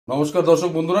নমস্কার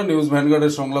দর্শক বন্ধুরা, নিউজ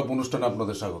ভ্যানগার্ডের সংলাপ অনুষ্ঠানে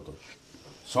আপনাদের স্বাগত।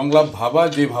 সংলাপ ভাবা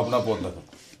যে ভাবনা পথ দেখা।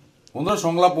 বন্ধুরা,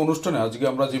 সংলাপ অনুষ্ঠানে আজকে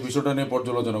আমরা যে বিষয়টা নিয়ে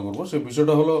পর্যালোচনা করব সেই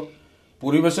বিষয়টা হলো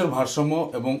পরিবেশের ভারসাম্য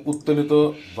এবং উত্তোলিত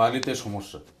বালিতে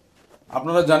সমস্যা।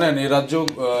 আপনারা জানেন এই রাজ্য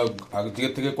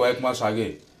আজকের থেকে কয়েক মাস আগে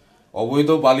অবৈধ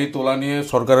বালি তোলা নিয়ে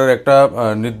সরকারের একটা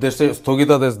নির্দেশে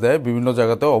স্থগিতাদেশ দেয়। বিভিন্ন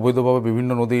জায়গাতে অবৈধভাবে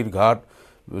বিভিন্ন নদীর ঘাট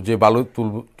যে বালু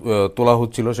তোলা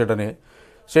হচ্ছিল সেটা নিয়ে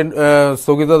সে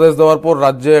স্থগিতাদেশ দেওয়ার পর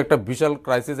রাজ্যে একটা বিশাল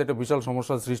ক্রাইসিস, একটা বিশাল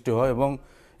সমস্যার সৃষ্টি হয় এবং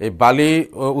এই বালি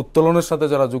উত্তোলনের সাথে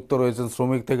যারা যুক্ত রয়েছেন,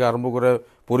 শ্রমিক থেকে আরম্ভ করে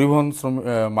পরিবহন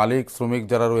মালিক শ্রমিক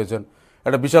যারা রয়েছেন,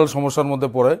 একটা বিশাল সমস্যার মধ্যে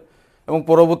পড়ে। এবং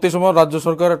পরবর্তী সময় রাজ্য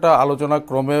সরকার একটা আলোচনা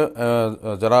ক্রমে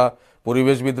যারা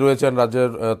পরিবেশবিদ রয়েছেন,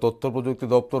 রাজ্যের তথ্য প্রযুক্তি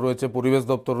দপ্তর রয়েছে, পরিবেশ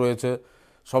দপ্তর রয়েছে,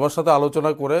 সবার সাথে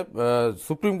আলোচনা করে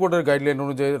সুপ্রিম কোর্টের গাইডলাইন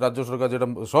অনুযায়ী রাজ্য সরকার যেটা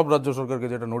সব রাজ্য সরকারকে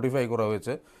যেটা নোটিফাই করা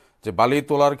হয়েছে যে বালি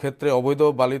তোলার ক্ষেত্রে, অবৈধ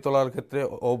বালি তোলার ক্ষেত্রে,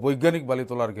 অবৈজ্ঞানিক বালি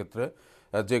তোলার ক্ষেত্রে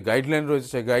যে গাইডলাইন রয়েছে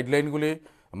সেই গাইডলাইনগুলি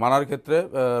মানার ক্ষেত্রে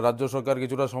রাজ্য সরকার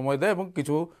কিছুটা সময় দেয় এবং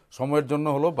কিছু সময়ের জন্য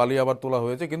হলো বালি আবার তোলা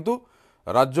হয়েছে। কিন্তু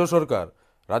রাজ্য সরকার,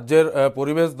 রাজ্যের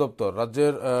পরিবেশ দপ্তর,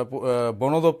 রাজ্যের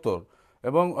বন দপ্তর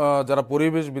এবং যারা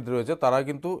পরিবেশবিদ রয়েছে তারা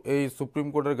কিন্তু এই সুপ্রিম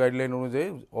কোর্টের গাইডলাইন অনুযায়ী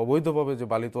অবৈধভাবে যে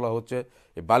বালি তোলা হচ্ছে,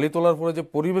 এই বালি তোলার ফলে যে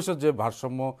পরিবেশের যে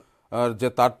ভারসাম্য, যে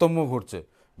তারতম্য ঘটছে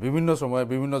বিভিন্ন সময়ে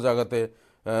বিভিন্ন জায়গাতে,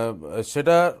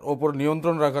 সেটার ওপর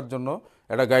নিয়ন্ত্রণ রাখার জন্য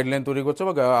একটা গাইডলাইন তৈরি করছে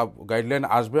বা গাইডলাইন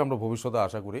আসবে আমরা ভবিষ্যতে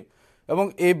আশা করি। এবং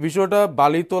এই বিষয়টা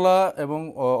বালি তোলা এবং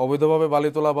অবৈধভাবে বালি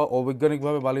তোলা বা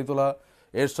অবৈজ্ঞানিকভাবে বালি তোলা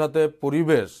এর সাথে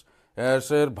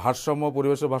পরিবেশের ভারসাম্য,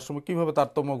 পরিবেশের ভারসাম্য কীভাবে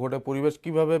তারতম্য ঘটে, পরিবেশ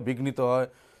কীভাবে বিঘ্নিত হয়,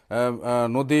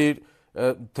 নদীর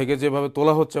থেকে যেভাবে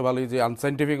তোলা হচ্ছে বালি, যে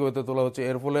আনসাইন্টিফিক ওয়েতে তোলা হচ্ছে,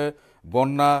 এর ফলে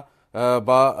বন্যা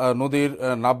বা নদীর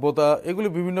নাব্যতা, এগুলি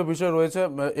বিভিন্ন বিষয় রয়েছে।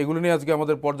 এগুলি নিয়ে আজকে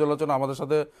আমাদের পর্যালোচনা। আমাদের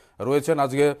সাথে রয়েছেন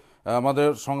আজকে আমাদের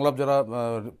সংলাপ যারা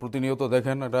প্রতিনিয়ত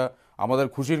দেখেন, এটা আমাদের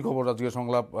খুশির খবর। আজকে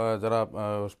সংলাপ যারা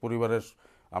পরিবারের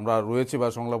আমরা রয়েছি বা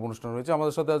সংলাপ অনুষ্ঠান রয়েছে,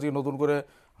 আমাদের সাথে আজকে নতুন করে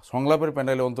সংলাপের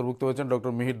প্যানেলে অন্তর্ভুক্ত হয়েছেন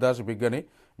ডক্টর মিহির দাস, বিজ্ঞানী।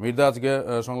 মিহির দা, আজকে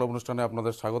সংলাপ অনুষ্ঠানে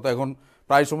আপনাদের স্বাগত। এখন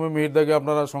প্রায় সময় মিহির দাকে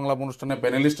আপনারা সংলাপ অনুষ্ঠানে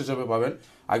প্যানেলিস্ট হিসেবে পাবেন।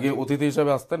 আগে অতিথি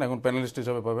হিসেবে আসতেন, এখন প্যানেলিস্ট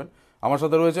হিসেবে পাবেন। আমার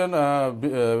সাথে রয়েছেন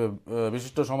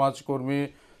বিশিষ্ট সমাজকর্মী,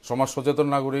 সমাজ সচেতন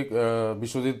নাগরিক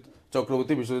বিশ্বজিৎ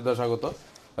চক্রবর্তী। বিশ্বজিৎ দা, স্বাগত।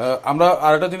 আমরা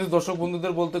আরেকটা জিনিস দর্শক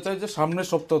বন্ধুদের বলতে চাই যে সামনের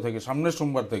সপ্তাহ থেকে, সামনের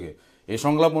সোমবার থেকে এই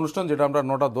সংলাপ অনুষ্ঠান, যেটা আমরা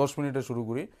 9:10 শুরু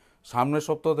করি, সামনের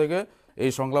সপ্তাহ থেকে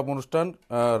এই সংলাপ অনুষ্ঠান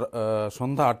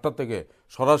সন্ধ্যা 8টা থেকে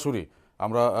সরাসরি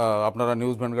আপনারা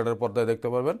নিউজ ভ্যানগার্ডের পর্দায় দেখতে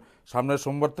পারবেন। সামনের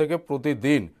সোমবার থেকে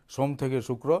প্রতিদিন সোম থেকে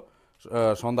শুক্র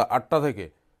সন্ধ্যা 8টা থেকে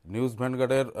নিউজ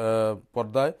ভ্যানগার্ডের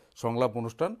পর্দায় সংলাপ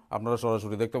অনুষ্ঠান আপনারা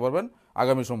সরাসরি দেখতে পারবেন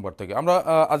আগামী সোমবার থেকে। আমরা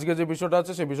আজকে যে বিষয়টা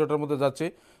আছে সেই বিষয়টার মধ্যে যাচ্ছি।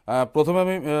 প্রথমে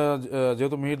আমি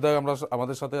যেহেতু মিহির দা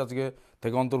আমাদের সাথে আজকে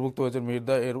থেকে অন্তর্ভুক্ত হয়েছেন, মিহির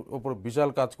দা এর উপর বিশাল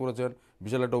কাজ করেছেন,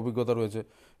 বিশাল একটা অভিজ্ঞতা রয়েছে।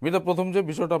 মিহির দা, প্রথম যে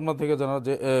বিষয়টা আপনার থেকে জানা,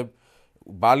 যে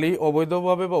বালি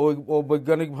অবৈধভাবে বা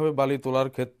অবৈজ্ঞানিকভাবে বালি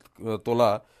তোলা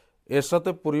এর সাথে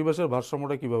পরিবেশের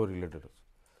ভারসাম্যটা কিভাবে রিলেটেড আছে?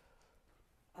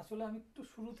 আসলে আমি একটু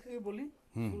শুরু থেকে বলি,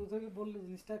 শুরু থেকে বললে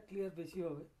জিনিসটা ক্লিয়ার বেশি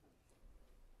হবে।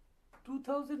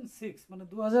 2006 মানে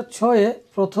 2006-এ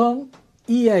প্রথম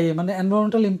ইআইএ মানে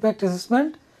এনভায়রনমেন্টাল ইম্প্যাক্ট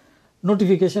অ্যাসেসমেন্ট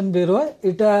নোটিফিকেশন বের হয়।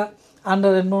 এটা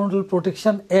আন্ডার এনভায়রনমেন্টাল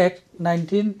প্রোটেকশন অ্যাক্ট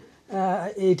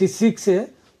 1986-এ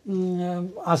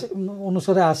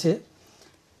অনুসারে আসে।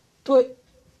 তো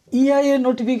ইআইএ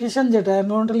নোটিফিকেশান, যেটা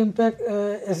এনভায়রনমেন্টাল ইম্প্যাক্ট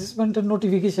অ্যাসেসমেন্টের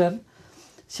নোটিফিকেশান,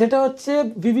 সেটা হচ্ছে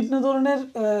বিভিন্ন ধরনের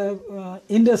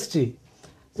ইন্ডাস্ট্রি,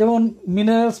 যেমন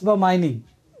মিনারেলস বা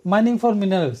মাইনিং ফর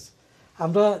মিনারেলস।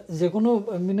 আমরা যে কোনো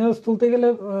মিনারেলস তুলতে গেলে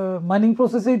মাইনিং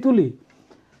প্রসেসেই তুলি।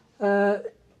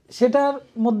 সেটার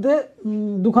মধ্যে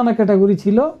দুখানা ক্যাটাগরি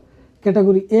ছিল,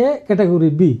 category A, category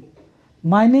B.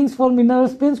 মাইনিংস for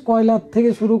minerals means কয়লার থেকে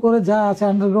শুরু করে যা আছে,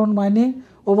 আন্ডারগ্রাউন্ড মাইনিং,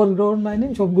 ওভারগ্রাউন্ড মাইনিং,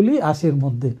 সবগুলি আসে এর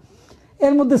মধ্যে।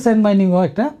 এর মধ্যে স্যান্ড মাইনিংও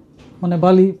একটা, মানে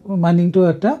বালি মাইনিংটাও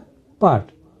একটা পার্ট।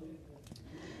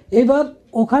 এবার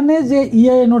ওখানে যে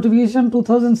ইআইএ নোটিফিকেশান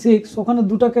 2006, ওখানে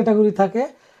দুটো ক্যাটাগরি থাকে।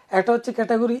 একটা হচ্ছে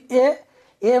ক্যাটাগরি এ।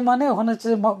 মানে ওখানে হচ্ছে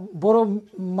বড়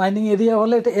মাইনিং এরিয়া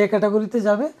হলে এটা এ ক্যাটাগরিতে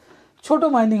যাবে, ছোট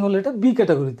মাইনিং হলে এটা বি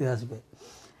ক্যাটাগরিতে আসবে।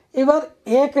 এবার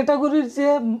এ ক্যাটাগরির যে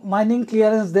মাইনিং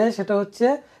ক্লিয়ারেন্স দেয় সেটা হচ্ছে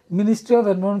মিনিস্ট্রি অফ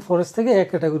এনভায়রনমেন্ট ফরেস্ট থেকে এ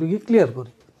ক্যাটাগরিকে ক্লিয়ার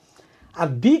করে। আর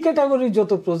বি ক্যাটাগরির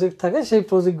যত প্রজেক্ট থাকে সেই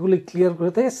প্রজেক্টগুলি ক্লিয়ার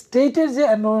করে থাকে স্টেটের যে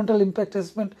এনভায়রনমেন্টাল ইম্প্যাক্ট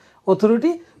অ্যাসেসমেন্ট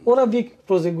অথরিটি, ওরা বি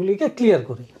প্রজেক্টগুলিকে ক্লিয়ার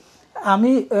করে।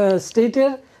 আমি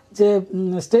স্টেটের যে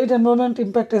state environment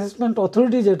impact assessment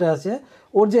authority যেটা আছে,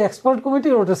 ওর যে এক্সপার্ট কমিটি,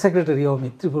 ওটা সেক্রেটারি আমি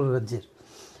ত্রিপুরা রাজ্যের।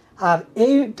 আর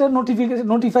এইটা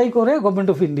নোটিফাই করে গভর্নমেন্ট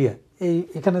অফ ইন্ডিয়া।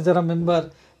 এখানে যারা মেম্বার,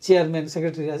 চেয়ারম্যান,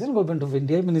 সেক্রেটারি আছেন, government of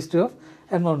India, ministry of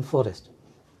environment forest.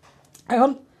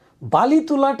 এখন বালি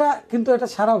তোলাটা কিন্তু এটা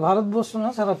সারা ভারতবর্ষ না,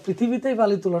 সারা পৃথিবীতেই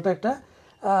বালি তোলাটা একটা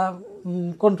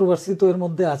কন্ট্রোভার্সি তো এর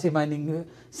মধ্যে আছে। মাইনিং,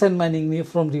 স্যান্ড মাইনিং নিয়ে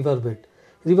ফ্রম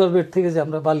রিভার বেড থেকে যে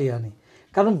আমরা বালি আনি,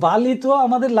 কারণ বালি তো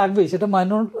আমাদের লাগবেই, সেটা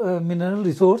মাইনর মিনারেল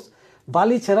রিসোর্স।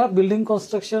 বালি ছাড়া বিল্ডিং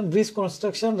কনস্ট্রাকশন, ব্রিজ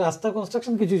কনস্ট্রাকশন, রাস্তা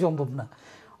কনস্ট্রাকশন কিছুই সম্ভব না।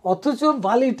 অথচ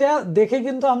বালিটা দেখে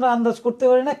কিন্তু আমরা আন্দাজ করতে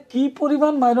পারি না কী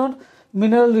পরিমাণ মাইনর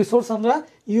মিনারেল রিসোর্স আমরা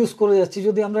ইউজ করে যাচ্ছি।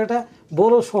 যদি আমরা একটা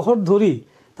বড় শহর ধরি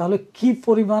তাহলে কি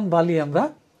পরিমাণ বালি আমরা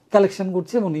কালেকশন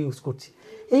করছি এবং ইউজ করছি।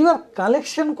 এইবার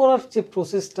কালেকশন করার যে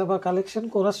প্রসেসটা বা কালেকশন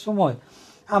করার সময়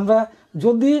আমরা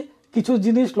যদি কিছু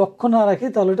জিনিস লক্ষ্য না রাখি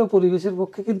তাহলে এটা পরিবেশের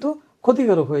পক্ষে কিন্তু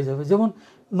ক্ষতিকারক হয়ে যাবে। যেমন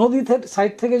নদী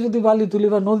সাইড থেকে যদি বালি তুলি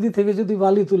বা নদী থেকে যদি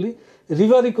বালি তুলি,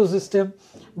 রিভার ইকোসিস্টেম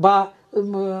বা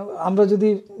আমরা যদি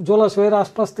জলাশয়ের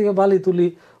আশপাশ থেকে বালি তুলি,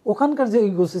 ওখানকার যে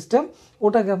ইকোসিস্টেম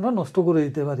ওটাকে আমরা নষ্ট করে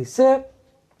দিতে পারি। সে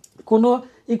কোনো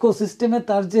ইকোসিস্টেমে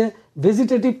তার যে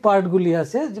ভেজিটেটিভ পার্টগুলি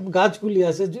আছে, যে গাছগুলি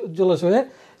আছে জলাশয়ের,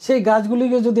 সেই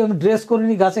গাছগুলিকে যদি আমি ড্রেস করে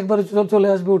নিই, গাছ একবারে চলে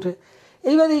আসবে উঠে।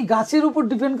 এইবার এই গাছের উপর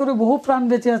ডিপেন্ড করে বহু প্রাণ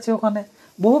বেঁচে আছে, ওখানে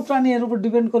বহু প্রাণী এর উপর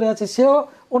ডিপেন্ড করে আছে, সেও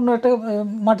অন্য একটা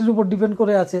মাটির উপর ডিপেন্ড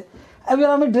করে আছে। এবার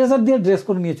আমি ড্রেসার দিয়ে ড্রেস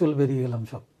করে নিয়ে চলে বেরিয়ে গেলাম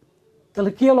সব,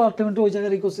 তাহলে কী হলো? আলটিমেটলি ওই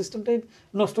জায়গার ইকোসিস্টেমটাই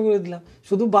নষ্ট করে দিলাম।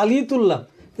 শুধু বালিই তুললাম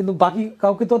কিন্তু বাকি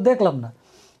কাউকে তো দেখলাম না।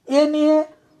 এ নিয়ে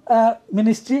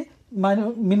মিনিস্ট্রি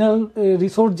মিনারেল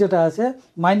রিসোর্স যেটা আছে,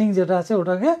 মাইনিং যেটা আছে,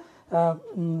 ওটাকে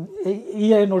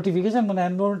ইআই নোটিফিকেশান মানে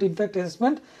এনভায়রনমেন্ট ইম্প্যাক্ট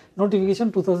অ্যাসেসমেন্ট নোটিফিকেশান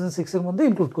 2006-এর মধ্যে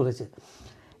ইনক্লুড করেছে।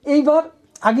 এইবার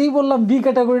আগেই বললাম বি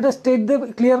ক্যাটাগরিটা স্টেট দিয়ে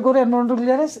ক্লিয়ার করে environmental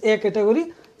clearance, A category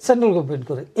central government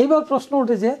করে। এইবার প্রশ্ন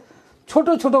উঠেছে ছোট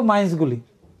ছোট মাইন্সগুলি,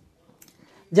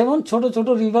 যেমন ছোট ছোট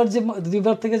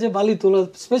রিভার থেকে যে বালি তোলা,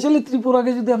 স্পেশালি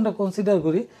ত্রিপুরাকে যদি আমরা কনসিডার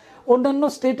করি, অন্যান্য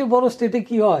স্টেটে বড় স্টেটে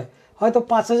কি হয়, হয়তো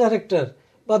 5,000 হেক্টর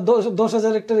বা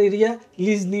 10,000 হেক্টর এরিয়া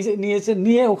লিজ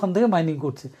নিয়ে ওখান থেকে মাইনিং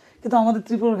করছে, কিন্তু আমাদের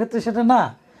ত্রিপুরার ক্ষেত্রে সেটা না।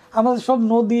 আমাদের সব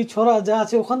নদী ছড়া যা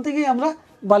আছে ওখান থেকেই আমরা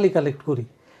বালি কালেক্ট করি।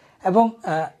 এবং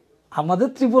আমাদের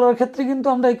ত্রিপুরার ক্ষেত্রে কিন্তু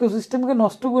আমরা ইকোসিস্টেমকে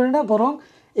নষ্ট করি না, বরং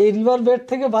এই রিভার বেড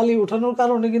থেকে বালি ওঠানোর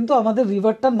কারণে কিন্তু আমাদের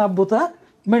রিভারটার নাব্যতা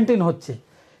মেনটেন হচ্ছে।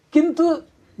 কিন্তু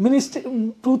মিনিস্ট্রি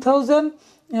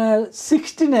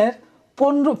 2016-এর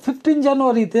 15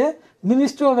 জানুয়ারিতে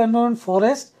ministry of environment,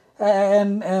 forest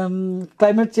and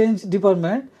climate change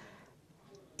department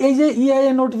এই যে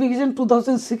ইআইএ নোটিফিকেশান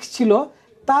 2006 ছিল,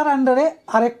 তার আন্ডারে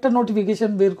আরেকটা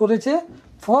নোটিফিকেশান বের করেছে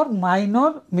ফর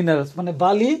মাইনর মিনারেলস, মানে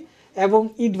বালি এবং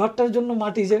ইট ভাট্টার জন্য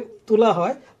মাটি যে তোলা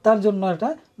হয় তার জন্য একটা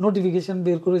নোটিফিকেশান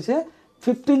বের করেছে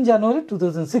 15 জানুয়ারি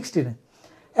 2016-এ।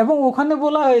 এবং ওখানে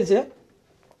বলা হয়েছে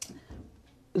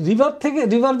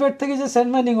রিভার বেড থেকে যে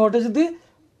স্যান্ড মাইনিং ওটা যদি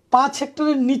 5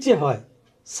 হেক্টরের নিচে হয়,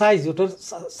 ওটার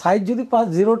সাইজ যদি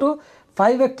 0 to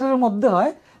 5 হেক্টরের মধ্যে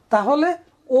হয়, তাহলে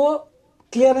ও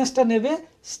ক্লিয়ারেন্সটা নেবে।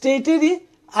 স্টেটেরই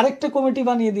আরেকটা কমিটি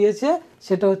বানিয়ে দিয়েছে,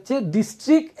 সেটা হচ্ছে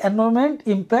district environment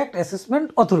impact assessment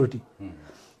authority.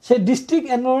 সেই ডিস্ট্রিক্ট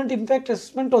এনভায়রনমেন্ট ইম্প্যাক্ট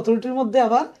অ্যাসেসমেন্ট অথরিটির মধ্যে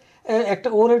আবার একটা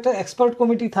এক্সপার্ট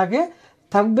কমিটি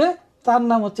থাকবে, তার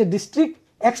নাম হচ্ছে ডিস্ট্রিক্ট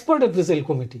এক্সপার্ট অ্যাপ্রেজাল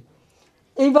কমিটি।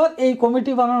 এইবার এই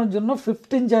কমিটি বানানোর জন্য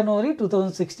 15 জানুয়ারি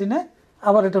 2016-এ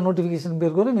আবার একটা নোটিফিকেশান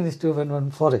বের করে মিনিস্ট্রি অফ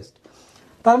এনভায়রনমেন্ট ফরেস্ট।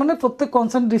 তার মানে প্রত্যেক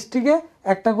কনসার্ন ডিস্ট্রিক্টে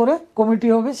একটা করে কমিটি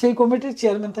হবে, সেই কমিটির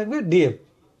চেয়ারম্যান থাকবে ডিএম,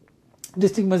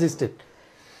 ডিস্ট্রিক্ট ম্যাজিস্ট্রেট।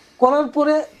 করার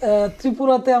পরে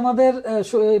ত্রিপুরাতে আমাদের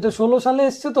এটা 16 সালে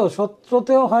এসছে, তো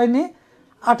 17তেও হয়নি,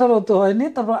 18তেও হয়নি।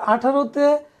 তারপর 18তে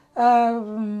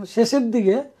শেষের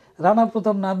দিকে রানা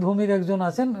প্রতাপ নাথ ভৌমিক একজন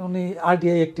আছেন, উনি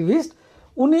আরটিআই অ্যাক্টিভিস্ট,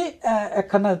 উনি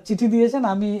একখানা চিঠি দিয়েছেন,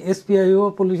 আমি এসপিআইও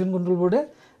পলিউশন কন্ট্রোল বোর্ডে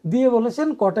দিয়ে বলেছেন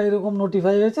কটা এরকম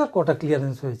নোটিফাই হয়েছে আর কটা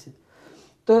ক্লিয়ারেন্স হয়েছে।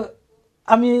 তো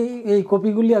আমি এই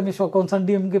কপিগুলি আমি কনসার্ন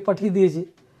ডিএমকে পাঠিয়ে দিয়েছি,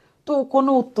 তো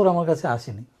কোনো উত্তর আমার কাছে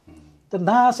আসেনি। তো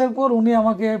না আসার পর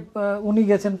উনি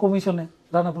গেছেন কমিশনে,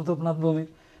 রানা প্রতাপনাথ ভৌমিক,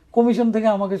 কমিশন থেকে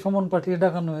আমাকে সমন পাঠিয়ে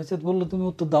ডাকানো হয়েছে, বললো তুমি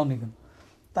উত্তর দাওনি কেন?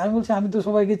 তাই আমি বলছি আমি তো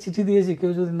সবাইকে চিঠি দিয়েছি,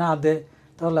 কেউ যদি না দেয়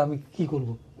তাহলে আমি কি করব,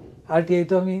 আরটিআই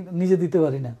তো আমি নিজে দিতে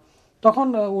পারি না। তখন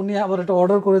উনি আবার একটা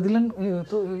অর্ডার করে দিলেন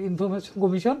ইনফরমেশন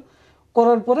কমিশন,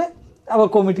 করার পরে আবার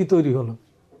কমিটি তৈরি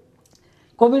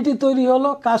হলো,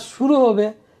 কাজ শুরু হবে।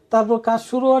 তারপর কাজ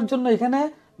শুরু হওয়ার জন্য এখানে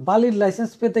বালির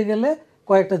লাইসেন্স পেতে গেলে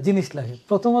কয়েকটা জিনিস লাগে।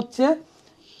 প্রথম হচ্ছে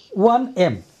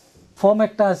 1M ফর্ম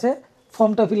একটা আছে,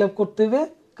 ফর্মটা ফিল আপ করতে হবে,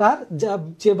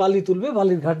 যে বালি তুলবে,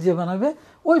 বালির ঘাট যে বানাবে,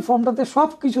 ওই ফর্মটাতে সব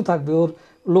কিছু থাকবে, ওর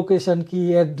লোকেশন কি,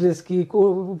 অ্যাড্রেস কি,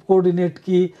 কোঅর্ডিনেট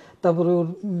কি, তারপরে ওর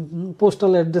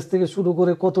পোস্টাল অ্যাড্রেস থেকে শুরু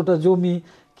করে কতটা জমি,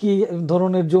 কি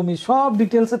ধরনের জমি, সব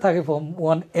ডিটেলসে থাকে ফর্ম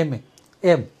 1M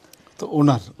এম। তো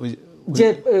ওনার ওই যে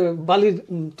বালির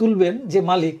তুলবেন যে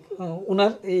মালিক,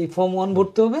 ওনার এই ফর্ম 1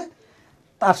 ভরতে হবে।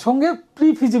 তার সঙ্গে প্রি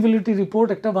ফিজিবিলিটি রিপোর্ট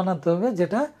একটা বানাতে হবে,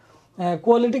 যেটা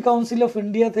কোয়ালিটি কাউন্সিল অফ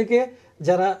ইন্ডিয়া থেকে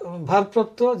যারা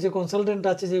ভারপ্রাপ্ত যে কনসালটেন্ট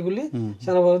আছে যেগুলি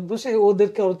সারা ভারতবর্ষে,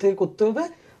 ওদেরকে ওর থেকে করতে হবে,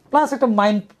 প্লাস একটা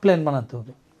মাইন্ড প্ল্যান বানাতে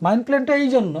হবে। মাইন্ড প্ল্যানটা এই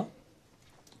জন্য,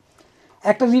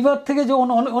 একটা রিভার থেকে যে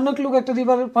অনেক লোক একটা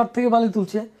রিভারের পার থেকে বালি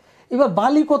তুলছে, এবার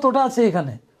বালি কতটা আছে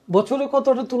এখানে, বছরে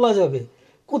কতটা তোলা যাবে,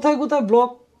 কোথায় কোথায় ব্লক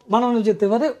বানানো যেতে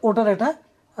পারে, ওটার একটা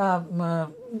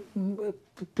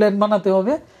প্ল্যান বানাতে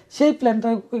হবে। সেই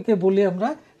প্ল্যানটাকে বলি আমরা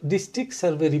ডিস্ট্রিক্ট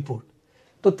সার্ভে রিপোর্ট।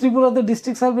 তো ত্রিপুরাতে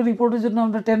ডিস্ট্রিক্ট সার্ভে রিপোর্টের জন্য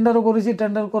আমরা টেন্ডারও করেছি।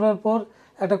 টেন্ডার করার পর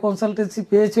একটা কনসালটেন্সি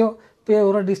পেয়ে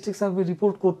ওরা ডিস্ট্রিক্ট সার্ভে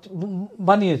রিপোর্ট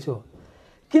বানিয়েছো।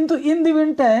 কিন্তু in the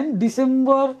mean time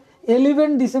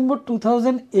 11 December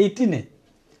 2018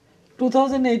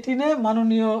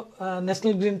 মাননীয়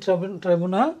ন্যাশনাল গ্রিন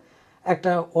ট্রাইব্যুনাল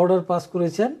একটা অর্ডার পাস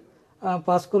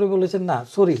করে বলেছেন, না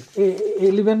সরি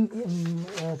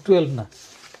 11-12 না,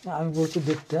 আমি বলছি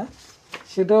ডেটটা,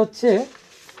 সেটা হচ্ছে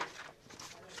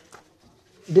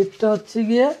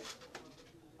গিয়ে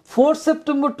 4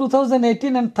 সেপ্টেম্বর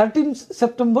 2018 and 13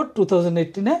 সেপ্টেম্বর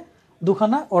 2018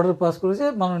 দুখানা অর্ডার পাস করেছে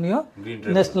মাননীয়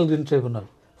ন্যাশনাল গ্রিন ট্রাইব্যুনাল।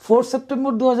 4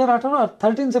 সেপ্টেম্বর 2018 আর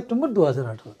 13 সেপ্টেম্বর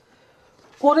 2018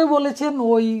 করে বলেছেন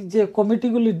ওই যে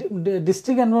কমিটিগুলি,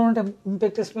 district environment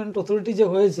impact assessment authority যে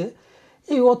হয়েছে,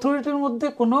 এই অথরিটির মধ্যে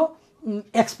কোনো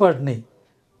এক্সপার্ট নেই,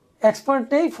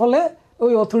 ফলে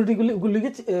ওই অথরিটিগুলিকে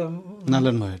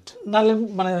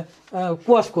মানে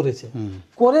কুয়াশ করেছে,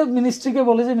 করে মিনিস্ট্রিকে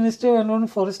বলেছে, মিনিস্ট্রি অফ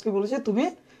এনভায়রনমেন্ট ফরেস্টকে বলেছে তুমি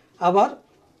আবার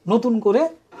নতুন করে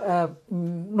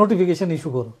নোটিফিকেশন ইস্যু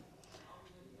করো।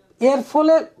 এর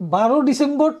ফলে 12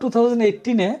 December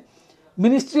 2018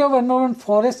 ministry of environment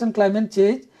forest and climate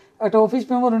change একটা অফিস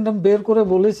মেমোরেন্ডাম বের করে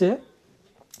বলেছে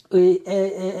ওই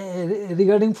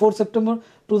রিগার্ডিং 4 সেপ্টেম্বর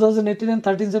 2018 and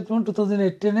 13 সেপ্টেম্বর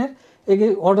 2018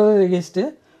 অর্ডারের এগেনস্টে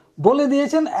বলে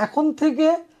দিয়েছেন, এখন থেকে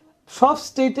সব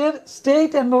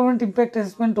state environment impact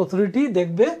assessment authority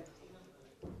দেখবে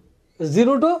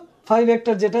 0 to 5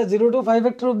 হেক্টর, যেটা 0 to 5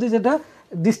 হেক্টর অবধি যেটা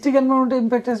district environment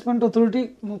impact assessment authority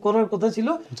করার কথা ছিল,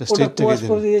 ওটা কোয়াশ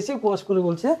করে দিয়েছে। কোয়াশ করে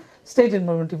বলছে state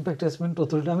environment impact assessment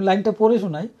authority. আমি লাইনটা পড়ে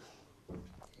শোনাই।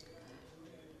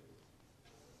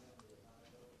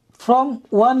 From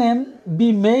 1M be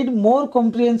made more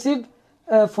comprehensive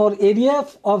for area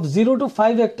of 0 to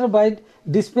 5 hectare by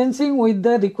dispensing with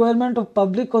the requirement of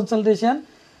public consultation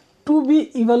to be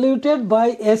evaluated by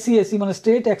SESC, মানে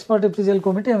State Expert Appraisal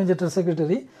Committee, আমি যেটা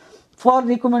secretary, for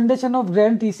recommendation of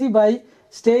grant EC by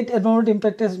State Environment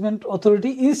Impact Assessment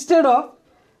Authority instead of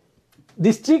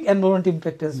District Environment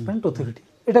Impact Assessment Authority।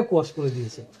 এটা quash করে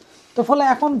দিয়েছে। তো ফলে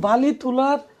এখন বালি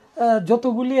তোলার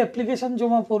যতগুলি অ্যাপ্লিকেশন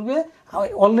জমা পড়বে,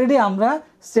 অলরেডি আমরা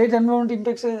state environment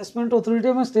impact assessment authority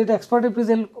এবং state expert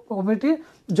appraisal committee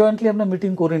jointly আমরা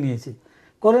মিটিং করে নিয়েছি।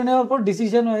 করে নেওয়ার পর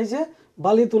ডিসিশন হয়েছে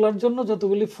বালি তোলার জন্য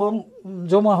যতগুলি ফর্ম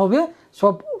জমা হবে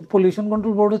সব পলিউশন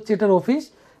কন্ট্রোল বোর্ড হচ্ছে এটার অফিস,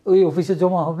 ওই অফিসে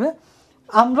জমা হবে।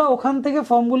 আমরা ওখান থেকে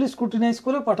ফর্মগুলি স্ক্রুটিনাইজ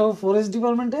করে পাঠাবো ফরেস্ট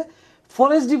ডিপার্টমেন্টে।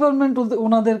 ফরেস্ট ডিপার্টমেন্ট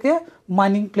ওনাদেরকে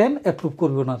মাইনিং প্ল্যান অ্যাপ্রুভ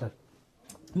করবে। ওনারা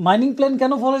মাইনিং প্ল্যান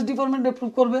কেন ফরেস্ট ডিপার্টমেন্ট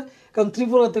অ্যাপ্রুভ করবে? কারণ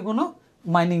ত্রিপুরাতে কোনো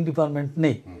মাইনিং ডিপার্টমেন্ট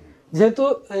নেই, যেহেতু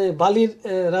বালির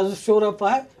রাজস্ব ওরা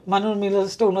পায়, মাইনর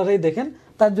মিনারেলসটা ওনারাই দেখেন,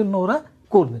 তার জন্য ওরা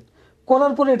করবেন।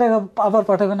 করার পরে এটা আবার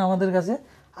পাঠাবেন আমাদের কাছে,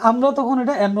 আমরা তখন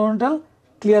এটা এনভায়রনমেন্টাল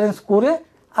ক্লিয়ারেন্স করে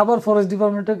আবার ফরেস্ট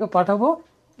ডিপার্টমেন্টকে পাঠাবো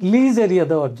লিজ এরিয়া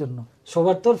দেওয়ার জন্য।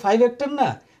 সবার তো 5 হেক্টর না,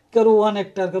 কারো 1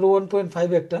 হেক্টর, কারো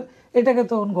 1.5 হেক্টর, এটাকে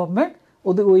তখন গভর্নমেন্ট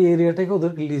ওদের ওই এরিয়াটাকে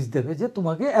ওদেরকে লিজ দেবে, যে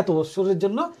তোমাকে এত বছরের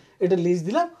জন্য এটা লিজ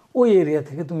দিলাম, ওই এরিয়া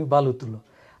থেকে তুমি বালু তুলো।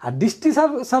 আর ডিস্ট্রিক্ট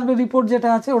সার্ভে রিপোর্ট যেটা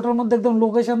আছে ওটার মধ্যে একদম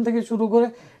লোকেশন থেকে শুরু করে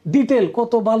ডিটেল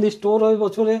কত বালি স্টোর হয়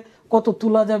বছরে, কত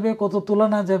তোলা যাবে, কত তোলা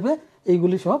না যাবে,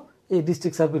 এইগুলি সব এই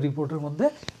ডিস্ট্রিক্ট সার্ভে রিপোর্টের মধ্যে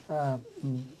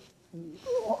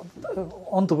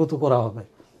অন্তর্গত করা হবে,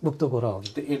 ভুক্ত করা হবে।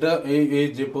 এটা এই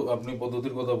যে আপনি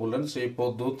পদ্ধতির কথা বললেন, সেই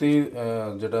পদ্ধতি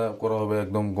যেটা করা হবে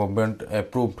একদম গভর্নমেন্ট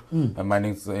অ্যাপ্রুভড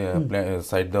মাইনিং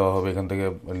সাইট দেওয়া হবে, এখান থেকে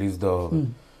লিজ দেওয়া হবে।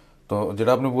 তো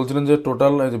যেটা আপনি বলছিলেন যে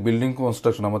টোটাল বিল্ডিং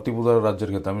কনস্ট্রাকশন আমার ত্রিপুরা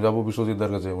রাজ্যের ক্ষেত্রে, আমি যাবো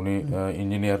বিশ্বজিৎদার কাছে, উনি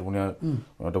ইঞ্জিনিয়ার, উনি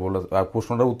এটা বললেন। আর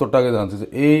প্রশ্নটার উত্তরটা আগে জানছি যে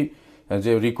এই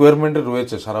যে রিকোয়ারমেন্টে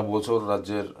রয়েছে সারা বছর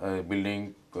রাজ্যের বিল্ডিং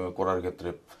করার ক্ষেত্রে,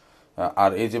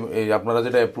 আর এই যে আপনারা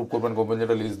যেটা অ্যাপ্রুভ করবেন, গভর্নমেন্ট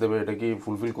যেটা লিজ দেবে, এটা কি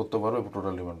ফুলফিল করতে পারবে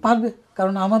টোটাল ডিমান্ড? পারবে,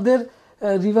 কারণ আমাদের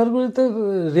রিভারগুলিতে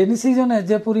রেনি সিজনে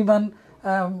যে পরিমাণ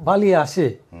বালি আসে,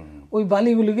 ওই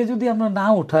বালিগুলিকে যদি আমরা না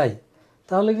উঠাই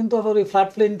তাহলে কিন্তু আবার ওই ফ্লাড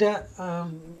প্লেনটা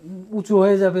উঁচু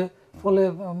হয়ে যাবে, ফলে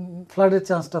ফ্লাডের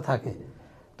চান্সটা থাকে।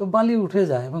 তো বালি উঠে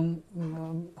যায় এবং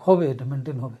হবে, এটা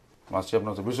মেনটেন হবে। আসছি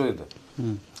আপনার বিষয়টা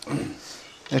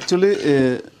অ্যাকচুয়ালি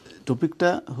টপিকটা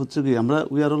হচ্ছে কি, আমরা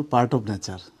we are all part of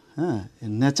nature. হ্যাঁ,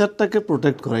 নেচারটাকে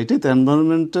প্রোটেক্ট করা, এটাই তো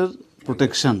এনভায়রনমেন্টের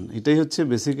প্রোটেকশন, এটাই হচ্ছে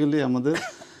বেসিক্যালি আমাদের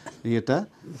ইয়েটা।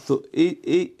 তো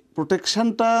এই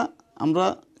প্রোটেকশনটা আমরা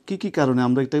কি কারণে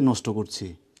আমরা এটা নষ্ট করছি?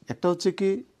 একটা হচ্ছে কি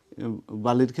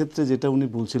বালির ক্ষেত্রে যেটা উনি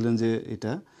বলছিলেন যে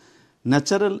এটা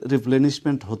ন্যাচারাল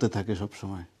রিপ্লেনিশমেন্ট হতে থাকে সব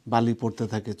সময়, বালি পড়তে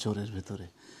থাকে চোরের ভেতরে,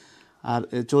 আর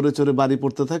চোরে চোরে বালি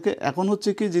পড়তে থাকে। এখন হচ্ছে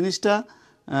কি জিনিসটা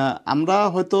আমরা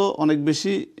হয়তো অনেক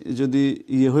বেশি যদি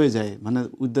হয়ে যায়, মানে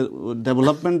উইথ দ্য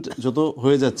ডেভেলপমেন্ট যত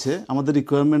হয়ে যাচ্ছে আমাদের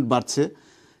রিকোয়ারমেন্ট বাড়ছে।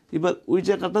 এবার ওই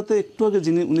জায়গাটাতে একটু আগে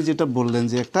উনি যেটা বললেন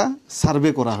যে একটা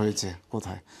সার্ভে করা হয়েছে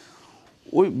কোথায়,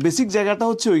 ওই বেসিক জায়গাটা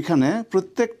হচ্ছে ওইখানে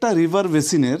প্রত্যেকটা রিভার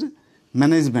বেসিনের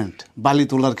ম্যানেজমেন্ট বালি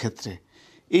তোলার ক্ষেত্রে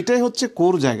এটাই হচ্ছে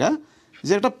কোর জায়গা,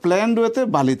 যে একটা প্ল্যান্ড ওয়েতে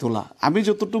বালি তোলা। আমি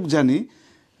যতটুকু জানি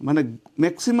মানে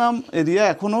ম্যাক্সিমাম এরিয়া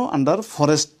এখনও আন্ডার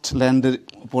ফরেস্ট ল্যান্ডের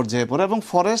পর্যায়ে পড়ে, এবং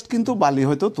ফরেস্ট কিন্তু বালি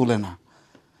হয়তো তুলে না,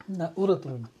 ওরা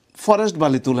তুলে না, ফরেস্ট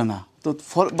বালি তুলে না। তো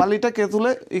বালিটা কে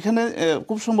তুলে? এখানে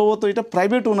খুব সম্ভবত এটা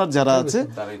প্রাইভেট ওনার যারা আছে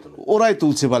ওরাই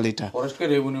তুলছে বালিটা,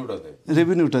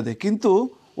 রেভিনিউটা দেয়। কিন্তু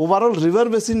ওভারঅল রিভার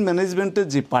বেসিন ম্যানেজমেন্টের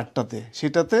যে পার্টটাতে,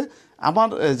 সেটাতে আমার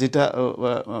যেটা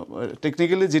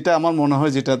টেকনিক্যালি যেটা আমার মনে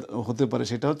হয় যেটা হতে পারে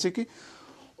সেটা হচ্ছে কি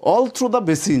অল থ্রু দ্য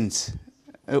বেসিনস,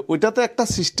 ওইটাতে একটা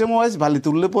সিস্টেম ওয়াইজ বালি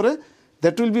তুললে পরে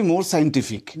that will be more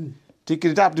scientific. ঠিক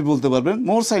এটা আপনি বলতে পারবেন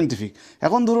মোর সাইন্টিফিক।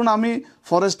 এখন ধরুন আমি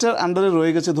ফরেস্টের আন্ডারে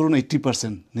রয়ে গেছে ধরুন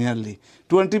 80% নিয়ারলি,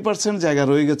 20% জায়গা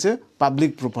রয়ে গেছে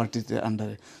পাবলিক প্রপার্টিতে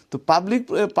আন্ডারে। তো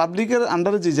পাবলিকের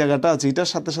আন্ডারে যে জায়গাটা আছে এটার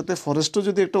সাথে সাথে ফরেস্টও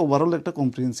যদি একটা ওভারঅল একটা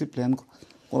কম্প্রিহেন্সিভ প্ল্যান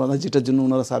করা যায়, যেটার জন্য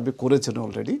ওনারা সার্ভে করেছেন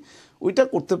অলরেডি, ওইটা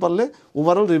করতে পারলে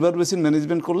ওভারঅল রিভার বেসিন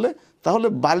ম্যানেজমেন্ট করলে তাহলে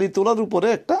বালি তোলার উপরে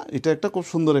এটা একটা খুব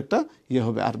সুন্দর একটা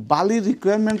হবে। আর বালির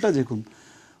রিকোয়ারমেন্টটা দেখুন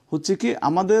হচ্ছে কি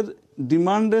আমাদের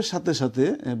ডিমান্ডের সাথে সাথে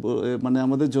মানে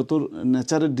আমাদের যত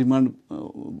নেচারের ডিমান্ড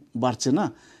বাড়ছে না,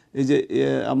 এই যে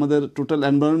আমাদের টোটাল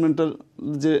এনভায়রনমেন্টাল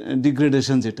যে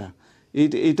ডিগ্রেডেশন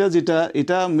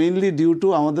এটা মেইনলি ডিউ টু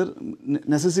আমাদের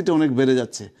নেসেসিটি অনেক বেড়ে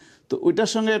যাচ্ছে। তো ওইটার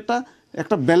সঙ্গে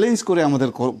একটা ব্যালেন্স করে আমাদের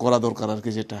করা দরকার আর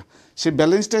কি, যেটা সেই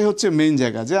ব্যালেন্সটাই হচ্ছে মেইন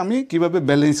জায়গা, যে আমি কিভাবে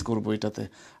ব্যালেন্স করব এটাতে।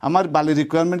 আমার বালির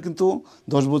রিকোয়ারমেন্ট কিন্তু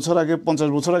 10 বছর আগে 50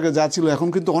 বছর আগে যা ছিল এখন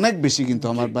কিন্তু অনেক বেশি, কিন্তু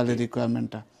আমার বালির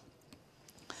রিকোয়ারমেন্টটা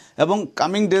এবং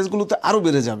কামিং ডেজগুলোতে আরও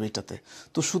বেড়ে যাবে এটাতে।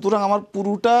 তো সুতরাং আমার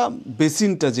পুরোটা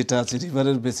বেসিনটা যেটা আছে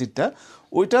রিভারের বেসিনটা,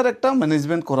 ওইটার একটা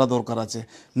ম্যানেজমেন্ট করা দরকার আছে।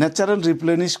 ন্যাচারাল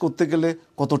রিপ্লেনিশ করতে গেলে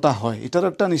কতটা হয় এটার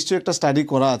একটা নিশ্চয়ই একটা স্টাডি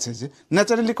করা আছে, যে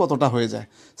ন্যাচারালি কতটা হয়ে যায়।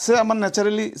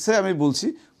 আমি বলছি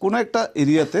কোনো একটা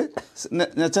এরিয়াতে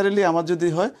ন্যাচারালি আমার যদি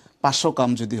হয় 500 কাম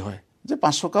যদি হয়, যে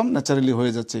 500 কাম ন্যাচারালি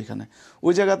হয়ে যাচ্ছে এখানে,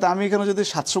 ওই জায়গাতে আমি এখানে যদি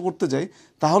 700 করতে যাই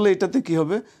তাহলে এটাতে কি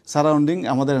হবে, সারাউন্ডিং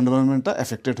আমাদের এনভায়রনমেন্টটা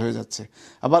এফেক্টেড হয়ে যাচ্ছে।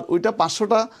 আবার ওইটা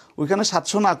 500টা ওইখানে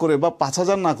 700 না করে বা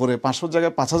 5000 না করে 500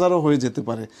 জায়গায় 5000ও হয়ে যেতে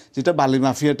পারে, যেটা বালি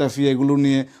মাফিয়া টাফিয়া এগুলো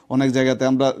নিয়ে অনেক জায়গাতে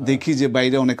আমরা দেখি যে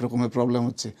বাইরে অনেক রকমের প্রবলেম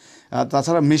হচ্ছে। আর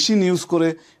তাছাড়া মেশিন ইউজ করে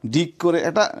ডিগ করে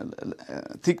একটা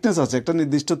থিকনেস আছে, একটা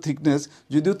নির্দিষ্ট থিকনেস,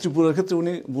 যদিও ত্রিপুরার ক্ষেত্রে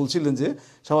উনি বলছিলেন যে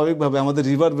স্বাভাবিকভাবে আমাদের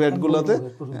রিভার বেডগুলোতে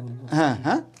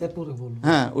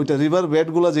হ্যাঁ ওইটা রিভার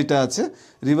বেডগুলো যেটা আছে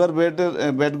রিভার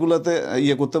বেডগুলোতে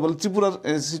করতে পারলে ত্রিপুরার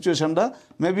সিচুয়েশনটা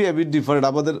মেবি এ বিট ডিফারেন্ট,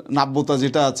 আমাদের নাব্যতা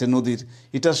যেটা আছে নদীর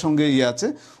এটার সঙ্গে আছে।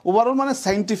 ওভারঅল মানে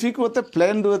সাইন্টিফিক ওয়েতে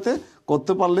প্ল্যান্ড ওয়েতে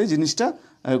করতে পারলেই জিনিসটা,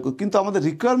 কিন্তু আমাদের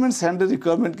রিকোয়ারমেন্ট স্যান্ডের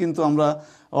রিকোয়ারমেন্ট কিন্তু আমরা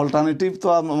অল্টারনেটিভ তো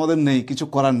আমাদের নেই, কিছু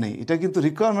করার নেই, এটা কিন্তু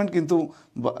রিকোয়ারমেন্ট কিন্তু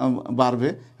বাড়বে।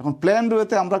 এখন প্ল্যান্ড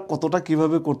ওয়েতে আমরা কতটা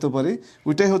কিভাবে করতে পারি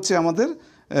ওইটাই হচ্ছে আমাদের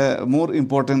মোর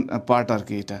ইম্পর্টেন্ট পার্ট আর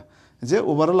কি, এটা যে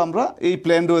ওভারঅল আমরা এই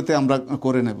প্ল্যান্ড ওয়েতে আমরা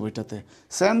করে নেব। এটাতে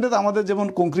স্যান্ডে আমাদের যেমন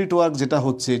কংক্রিট ওয়ার্ক যেটা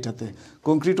হচ্ছে, এটাতে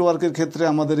কংক্রিট ওয়ার্কের ক্ষেত্রে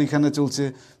আমাদের এখানে চলছে,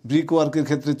 ব্রিক ওয়ার্কের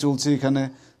ক্ষেত্রে চলছে, এখানে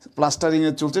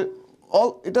প্লাস্টারিংয়ের চলছে,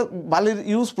 এটা বালির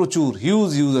ইউজ প্রচুর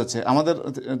হিউজ আছে। আমাদের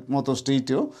মতো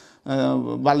স্টেটেও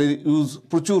বালির ইউজ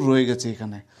প্রচুর রয়ে গেছে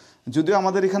এখানে, যদিও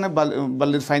আমাদের এখানে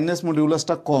বালির ফাইনেস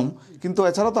মডিউলাসটা কম, কিন্তু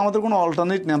এছাড়া তো আমাদের কোনো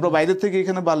অল্টারনেট নেই। আমরা বাইরের থেকে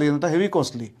এখানে বালি আনাটা হেভি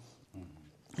কস্টলি,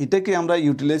 এটাকে আমরা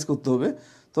ইউটিলাইজ করতে হবে।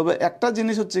 তবে একটা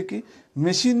জিনিস হচ্ছে কি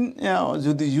মেশিন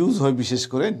যদি ইউজ হয়, বিশেষ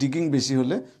করে ডিগিং বেশি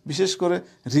হলে, বিশেষ করে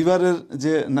রিভারের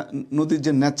যে নদীর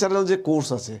যে ন্যাচারাল যে কোর্স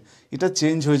আছে এটা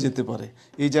চেঞ্জ হয়ে যেতে পারে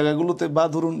এই জায়গাগুলোতে, বা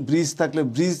ধরুন ব্রিজ থাকলে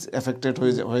ব্রিজ এফেক্টেড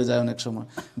হয়ে যায় অনেক সময়,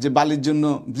 যে বালির জন্য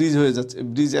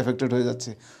ব্রিজ এফেক্টেড হয়ে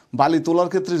যাচ্ছে। বালি তোলার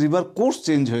ক্ষেত্রে রিভার কোর্স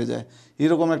চেঞ্জ হয়ে যায়।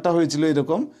 এরকম একটা হয়েছিল,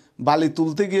 এরকম বালি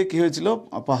তুলতে গিয়ে কি হয়েছিল,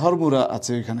 পাহাড়মুড়া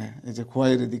আছে ওইখানে, এই যে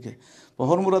খোয়াইয়ের দিকে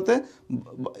পাহাড়মুড়াতে,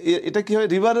 এটা কি হয়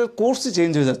রিভারের কোর্সই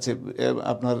চেঞ্জ হয়ে যাচ্ছে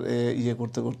আপনার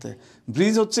করতে করতে,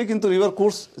 ব্রিজ হচ্ছে কিন্তু রিভার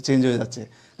কোর্স চেঞ্জ হয়ে যাচ্ছে,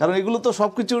 কারণ এগুলো তো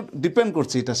সব কিছু ডিপেন্ড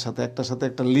করছে এটার সাথে, একটার সাথে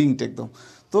একটা লিঙ্কড একদম।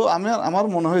 তো আমার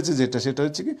মনে হয়েছে সেটা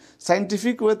হচ্ছে কি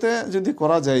সাইন্টিফিক ওয়েতে যদি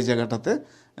করা যায় এই জায়গাটাতে,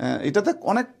 এটাতে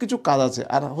অনেক কিছু কাজ আছে।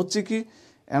 আর হচ্ছে কি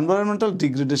এনভায়রনমেন্টাল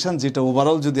ডিগ্রেডেশন যেটা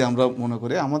ওভারঅল যদি আমরা মনে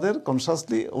করি, আমাদের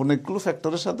কনসাসলি অনেকগুলো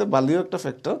ফ্যাক্টরের সাথে বালিও একটা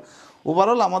ফ্যাক্টর,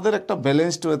 ওভারঅল আমাদের একটা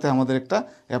ব্যালেন্সড ওয়েতে আমাদের একটা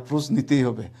অ্যাপ্রোচ নিতেই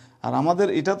হবে। আর আমাদের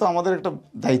এটা তো আমাদের একটা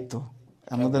দায়িত্ব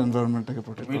আমাদের এনভায়রনমেন্টটাকে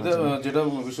প্রোটেক্ট করা। যেটা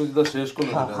বিশ্বজিৎ শেষ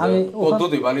করলো আমি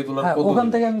পদ্ধতি বালি তোলার ওখান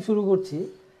থেকে আমি শুরু করছি।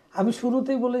 আমি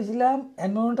শুরুতেই বলেছিলাম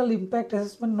এনভায়রনমেন্টাল ইম্প্যাক্ট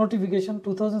অ্যাসেসমেন্ট নোটিফিকেশন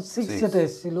 2006 যেটা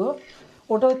এসেছিল,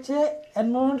 ওটা হচ্ছে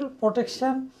এনভায়রনমেন্টাল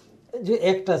প্রোটেকশন যে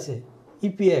অ্যাক্ট আছে,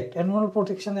 E P act, environmental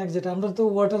protection act, যেটা আমরা তো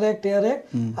ওয়াটার অ্যাক্ট, এয়ার অ্যাক্ট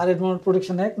আর এনভায়রনমেন্টাল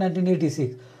প্রোটেকশন অ্যাক্ট 1986,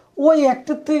 ওই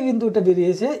অ্যাক্টের থেকে কিন্তু এটা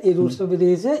বেরিয়েছে, এই রুলসটা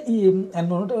বেরিয়েছে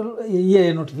এনভায়রনমেন্টাল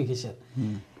নোটিফিকেশন।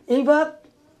 এইবার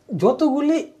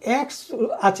যতগুলি অ্যাক্টস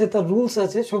আছে, তার রুলস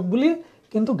আছে, সবগুলি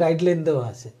কিন্তু গাইডলাইন দেওয়া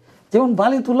আছে। যেমন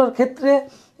বালি তোলার ক্ষেত্রে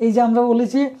এই যে আমরা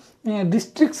বলেছি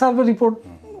ডিস্ট্রিক্ট সার্ভে রিপোর্ট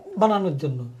বানানোর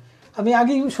জন্য, আমি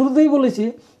আগে শুরুতেই বলেছি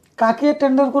কাকে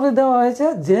টেন্ডার করে দেওয়া হয়েছে,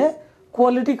 যে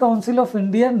কোয়ালিটি কাউন্সিল অফ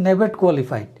ইন্ডিয়ার নেভেট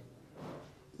কোয়ালিফাইড,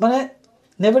 মানে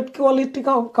নেভেট কোয়ালিটি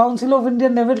কাউন্সিল অফ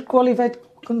ইন্ডিয়ার নেভেট কোয়ালিফাইড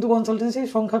কিন্তু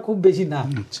কনসালটেন্সির সংখ্যা খুব বেশি না,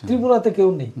 ত্রিপুরাতে কেউ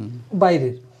নেই,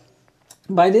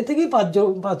 বাইরে থেকেই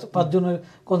পাঁচজনের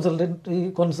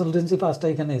কনসালটেন্সি পাঁচটা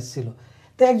এখানে এসেছিল,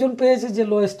 তো একজন পেয়েছে যে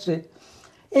লোয়েস্ট রেট।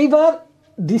 এইবার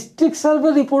ডিস্ট্রিক্ট সার্ভে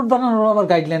রিপোর্ট বানানোর আবার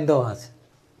গাইডলাইন দেওয়া আছে।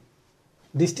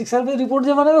 ডিস্ট্রিক্ট সার্ভে রিপোর্ট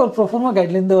যে বানাবে ওর প্রফর্মা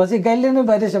গাইডলাইন দেওয়া আছে, গাইডলাইনের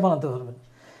বাইরে সে বানাতে পারবে না।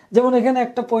 যেমন এখানে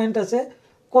একটা পয়েন্ট আছে,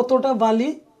 কতটা বালি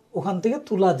ওখান থেকে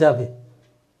তোলা যাবে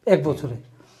এক বছরে,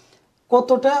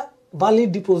 কতটা বালি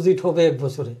ডিপোজিট হবে এক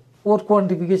বছরে, ওর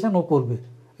কোয়ান্টিফিকেশন ও করবে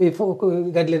এই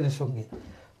গাইডলাইনের সঙ্গে।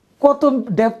 কত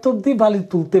ডেপথ অব্দি বালি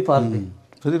তুলতে পারবে,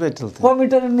 ক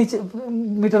মিটারের নিচে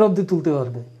মিটার অব্দি তুলতে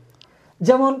পারবে।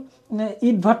 যেমন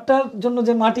ইট ভাট্টার জন্য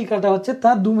যে মাটি কাটা হচ্ছে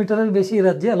তার 2 মিটারের বেশি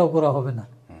রাজ্যে অ্যালাউ করা হবে না।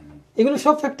 এগুলো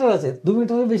সব ফ্যাক্টর আছে, 2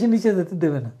 মিটারের বেশি নিচে যেতে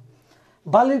দেবে না।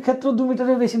 বালির ক্ষেত্রে 2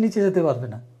 মিটারের বেশি নিচে যেতে পারবে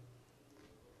না।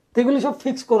 তো এগুলি সব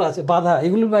ফিক্স করা আছে, বাধা,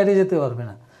 এগুলোর বাইরে যেতে পারবে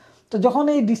না। তো যখন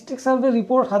এই ডিস্ট্রিক্ট সার্ভে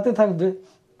রিপোর্ট হাতে থাকবে,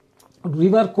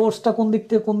 রিভার কোর্সটা কোন দিক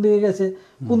থেকে কোন দিকে গেছে,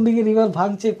 কোন দিকে রিভার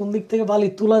ভাঙছে, কোন দিক থেকে বালি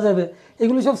তোলা যাবে,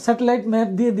 এগুলো সব স্যাটেলাইট ম্যাপ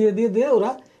দিয়ে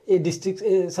ওরা এই ডিস্ট্রিক্ট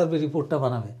সার্ভে রিপোর্টটা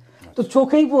বানাবে। তো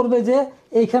চোখেই পড়বে যে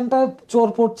এইখানটা চর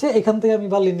পড়ছে, এখান থেকে আমি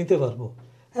বালি নিতে পারবো,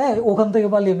 হ্যাঁ, ওখান থেকে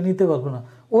বালি আমি নিতে পারবো না।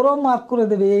 ওরাও মার্ক করে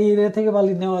দেবে এই এরিয়া থেকে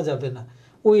বালি নেওয়া যাবে না,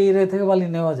 ওই এরিয়া থেকে বালি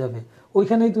নেওয়া যাবে,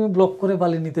 ওইখানেই তুমি ব্লক করে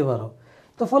বালি নিতে পারো।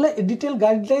 তো ফলে ডিটেল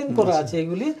গাইডলাইন করা আছে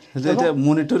এগুলি,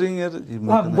 মনিটরিং এর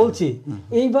বলছি।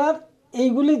 এইবার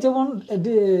এইগুলি যেমন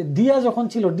ডিয়া যখন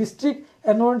ছিল, district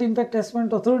environment impact assessment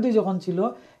authority যখন ছিল,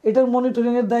 এটার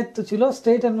মনিটরিং এর দায়িত্ব ছিল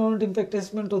state environment impact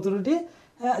assessment authority,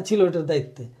 ছিল এটার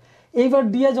দায়িত্বে। এইবার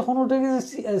ডিয়া যখন উঠে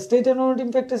গেছে, স্টেট এনভায়রনমেন্ট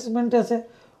ইম্প্যাক্ট অ্যাসেসমেন্ট আছে,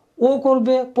 ও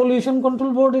করবে, পলিউশন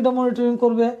কন্ট্রোল বোর্ড এটা মনিটরিং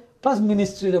করবে, প্লাস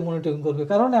মিনিস্ট্রি এটা মনিটরিং করবে।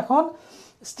 কারণ এখন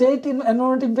স্টেট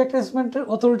এনভায়রনমেন্ট ইম্প্যাক্ট অ্যাসেসমেন্ট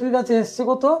অথরিটির কাছে এসছে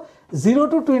কত, 0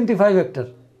 to 25 হেক্টর।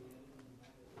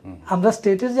 আমরা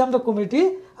স্টেটের যে আমরা কমিটি,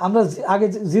 আমরা আগে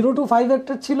 0 to 5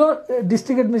 হেক্টর ছিল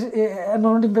ডিস্ট্রিক্ট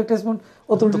এনভায়রনমেন্ট ইম্প্যাক্ট অ্যাসেসমেন্ট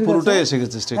অথরিটির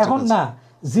কাছে, এখন না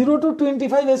 0 to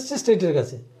 25 এসছে স্টেটের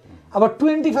কাছে। আবার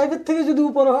 25 এর থেকে যদি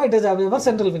উপরে হয় এটা যাবে এবার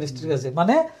সেন্ট্রাল মিনিস্ট্রির কাছে।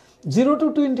 মানে 0 to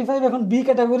 25 এখন B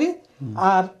category,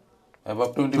 R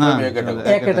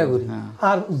A category,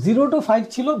 R 0 to 5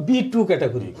 ছিল B2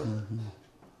 category,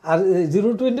 R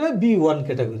 0 to 25 B1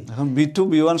 category. এখন B2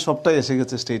 B1 সবটাই এসে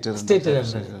গেছে স্টেটের।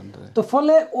 তো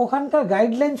ফলে ওখানকার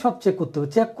গাইডলাইন সব চেক করতে হবে,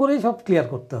 চেক করেই সব ক্লিয়ার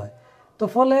করতে হয়। তো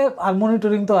ফলে আর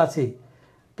মনিটরিং তো আছেই,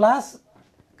 প্লাস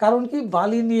কারণ কি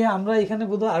বালি নিয়ে আমরা এখানে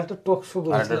বোধহয় আরেকটা টক শো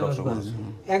করেছিলাম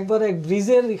একবার, এক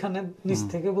ব্রিজের এখানে নিচ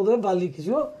থেকে বোধহয় বালি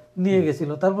কিছু নিয়ে গেছিল,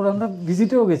 তারপর আমরা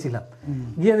ভিজিটেও গেছিলাম,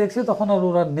 গিয়ে দেখছি তখন আর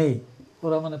ওরা নেই,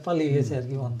 ওরা মানে পালিয়ে গেছে আর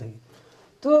কি ওখান থেকে।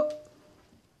 তো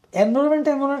এনভায়রনমেন্ট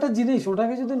এমন একটা জিনিস,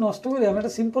 ওটাকে যদি নষ্ট করি, আমি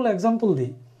একটা সিম্পল এক্সাম্পল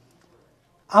দিই।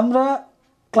 আমরা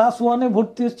ক্লাস 1-এ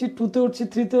ভর্তি হচ্ছি, 2-তে উঠছি,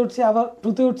 3-তে উঠছি, আবার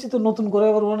 2-তে উঠছি, তো নতুন করে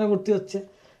আবার 1-এ ভর্তি হচ্ছে,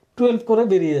 12 করে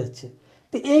বেরিয়ে যাচ্ছে।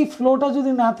 তো এই ফ্লোটা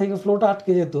যদি না থেকে, ফ্লোটা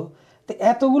আটকে যেত, তো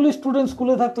এতগুলি স্টুডেন্ট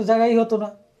স্কুলে থাকতো, জায়গাই হতো না।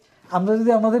 আমরা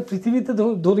যদি আমাদের পৃথিবীতে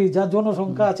ধরি, যা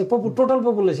জনসংখ্যা আছে, টোটাল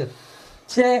পপুলেশন,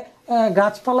 সে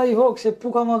গাছপালাই হোক, সে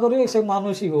পোকামাকড়ই হোক, সে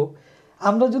মানুষই হোক,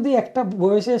 আমরা যদি একটা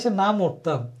বয়সে এসে না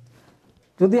মরতাম,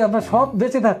 যদি আমরা সব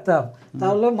বেঁচে থাকতাম,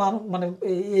 তাহলে মানে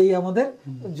এই আমাদের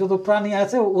যত প্রাণী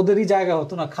আছে ওদেরই জায়গা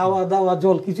হতো না, খাওয়া দাওয়া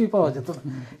জল কিছুই পাওয়া যেত না।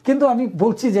 কিন্তু আমি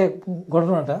বলছি যে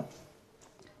ঘটনাটা,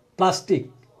 প্লাস্টিক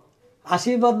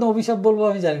আশীর্বাদ না অভিশাপ বলবো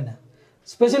আমি জানি না,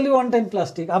 স্পেশালি ওয়ান টাইম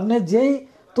প্লাস্টিক আপনি যেই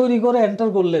তৈরি করে এন্টার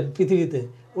করলেন পৃথিবীতে,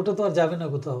 ওটা তো আর যাবে না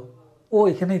কোথাও, ও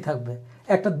এখানেই থাকবে।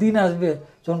 একটা দিন আসবে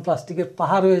যখন প্লাস্টিকের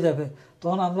পাহাড় হয়ে যাবে,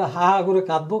 তখন আমরা হা হা করে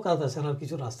কাঁদবো, কাঁদা ছাড়ার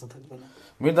কিছু রাস্তা থাকবে না।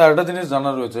 মিতা, আরেকটা জিনিস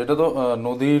জানার রয়েছে, এটা তো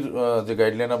নদীর যে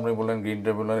গাইডলাইন আপনি বললেন, গ্রিন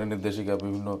ট্রিবিউনালের নির্দেশিকা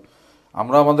বিভিন্ন,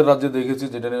 আমরা আমাদের রাজ্যে দেখেছি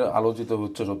যেটা নিয়ে আলোচিত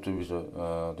হচ্ছে সবচেয়ে বিষয়,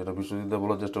 যেটা বিশ্বজিৎ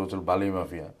বলার চেষ্টা করছিল, বালি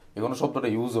মাফিয়া। এখানে শব্দটা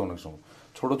ইউজ হয় অনেক সময়,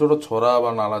 ছোট ছোট ছড়া বা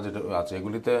নালা যেটা আছে,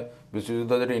 এগুলিতে বিশ্বজিৎ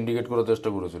যেটা ইন্ডিকেট করার চেষ্টা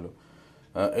করেছিল,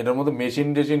 এটার মধ্যে মেশিন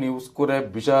টেশিন ইউজ করে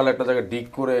বিশাল একটা জায়গায় ডিগ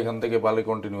করে এখান থেকে বালি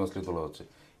কন্টিনিউয়াসলি তোলা হচ্ছে।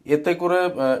 এতে করে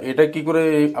এটা কি করে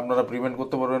আপনারা প্রিভেন্ট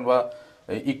করতে পারবেন, বা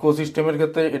ইকোসিস্টেমের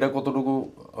ক্ষেত্রে এটা কতটুকু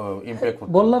ইম্প্যাক্ট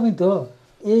করতে? বললামই তো,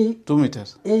 এই 2 মিটার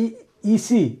এই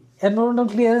ইসি এনভায়রনমেন্টাল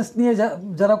ক্লিয়ারেন্স নিয়ে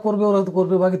যারা করবে ওরা তো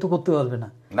করবে, বাকি তো করতে পারবে না।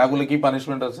 না করলে কি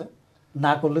পানিশমেন্ট আছে?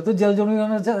 না করলে তো জেল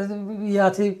জরিমানার ইয়ে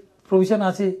আছে, প্রভিশন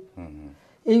আছে।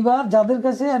 এইবার যাদের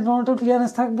কাছে এনভায়রনমেন্টাল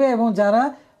ক্লিয়ারেন্স থাকবে এবং যারা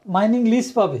মাইনিং লিজ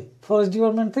পাবে ফরেস্ট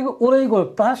ডিপার্টমেন্ট থেকে, ওরাই করবে।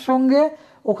 তার সঙ্গে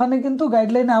ওখানে কিন্তু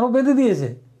গাইডলাইন আরও বেঁধে দিয়েছে,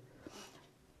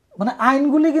 মানে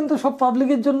আইনগুলি কিন্তু সব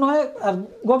পাবলিকের জন্য হয়। আর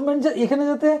গভর্নমেন্ট এখানে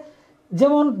যাতে,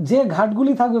 যেমন যে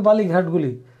ঘাটগুলি থাকবে বালি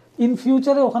ঘাটগুলি, ইন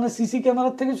ফিউচারে ওখানে সিসি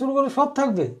ক্যামেরা থেকে শুরু করে সব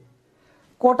থাকবে,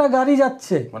 কটা গাড়ি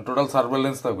যাচ্ছে, মানে টোটাল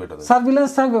সার্ভেলেন্স থাকবে, এটা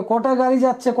সার্ভিলেন্স থাকবে, কটা গাড়ি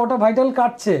যাচ্ছে, কটা ভাইটাল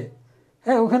কাটছে।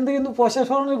 হ্যাঁ, ওখান থেকে কিন্তু পয়সা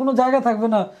সরানোর কোনো জায়গা থাকবে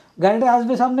না, গাড়িটা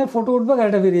আসবে সামনে, ফটো উঠবে,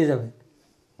 গাড়িটা বেরিয়ে যাবে।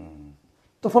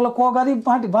 তো ফলে গাড়ি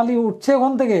বালি উঠছে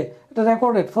ওখান থেকে, এটা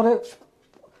রেকর্ডেড, ফলে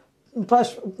প্রায়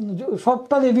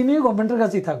সবটা রেভিনিউ গভর্নমেন্টের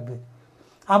কাছেই থাকবে।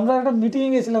 আমরা একটা মিটিংয়ে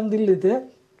গেছিলাম দিল্লিতে,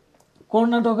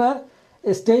 কর্ণাটকার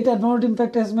স্টেট এনভায়রনমেন্ট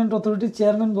ইম্প্যাক্ট অ্যাসেসমেন্ট অথরিটির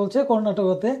চেয়ারম্যান বলছে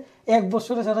কর্ণাটকাতে 1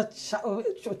 বছরে তারা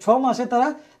 6 মাসে তারা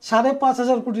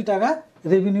 5,500 কোটি টাকা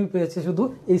রেভিনিউ পেয়েছে শুধু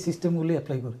এই সিস্টেমগুলি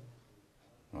অ্যাপ্লাই করে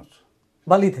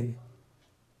বালি থেকে।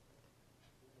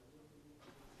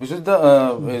 বিশেষদা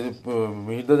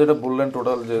মিহিরদা যেটা বললেন,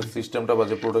 টোটাল যে সিস্টেমটা বা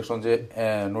যে প্রোটেকশন, যে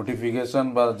নোটিফিকেশন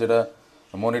বা যেটা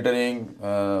মনিটরিং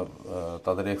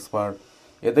তাদের এক্সপার্ট,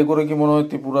 এতে করে কি মনে হয়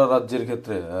ত্রিপুরা রাজ্যের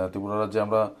ক্ষেত্রে, ত্রিপুরা রাজ্যে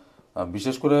আমরা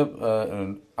বিশেষ করে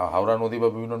হাওড়া নদী বা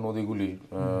বিভিন্ন নদীগুলি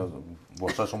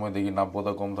বর্ষার সময় দেখি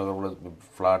নাব্যতা কম থাকার ফলে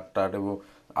ফ্লাড টাড এবং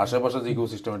আশেপাশে যে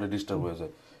ইকোসিস্টেম এটা ডিস্টার্ব হয়ে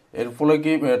যায়। এর ফলে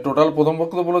কি টোটাল প্রথম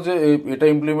বক্তব্য বলো যে এটা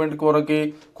ইমপ্লিমেন্ট করা কি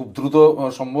খুব দ্রুত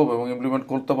সম্ভব, এবং ইমপ্লিমেন্ট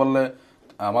করতে পারলে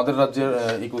আমাদের রাজ্যের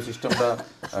ইকোসিস্টেমটা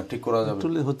ঠিক করা যাবে?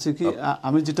 হচ্ছে কি,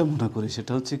 আমি যেটা মনে করি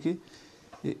সেটা হচ্ছে কি,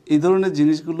 এই ধরনের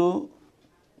জিনিসগুলো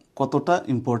কতটা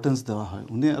ইম্পর্টেন্স দেওয়া হয়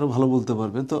উনি আরও ভালো বলতে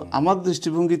পারবেন। তো আমার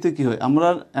দৃষ্টিভঙ্গিতে কি হয়, আমরা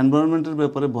এনভায়রনমেন্টের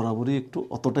ব্যাপারে বরাবরই একটু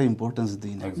অতটা ইম্পর্টেন্স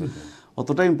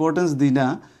দিই না,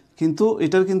 কিন্তু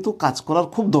এটার কিন্তু কাজ করার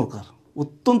খুব দরকার,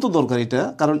 অত্যন্ত দরকার এটা।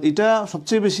 কারণ এটা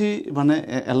সবচেয়ে বেশি মানে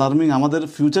অ্যালার্মিং আমাদের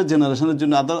ফিউচার জেনারেশনের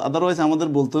জন্য। আদারওয়াইজ আমাদের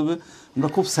বলতে হবে আমরা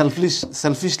খুব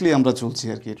সেলফিশলি আমরা চলছি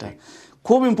আর কি। এটা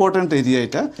খুব ইম্পর্ট্যান্ট এরিয়া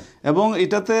এটা। এবং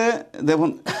এটাতে দেখুন,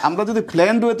 আমরা যদি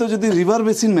প্ল্যান্ড ওয়েতে যদি রিভার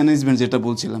বেসিন ম্যানেজমেন্ট যেটা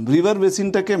বলছিলাম, রিভার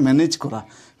বেসিনটাকে ম্যানেজ করা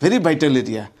very vital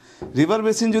area. River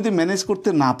basin যদি ম্যানেজ করতে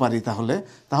না পারি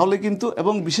তাহলে কিন্তু,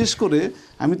 এবং বিশেষ করে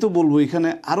আমি তো বলবো এখানে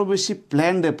আরও বেশি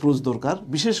প্ল্যান্ড অ্যাপ্রোচ দরকার।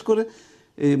 বিশেষ করে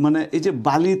মানে এই যে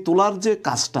বালি তোলার যে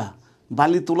কাজটা,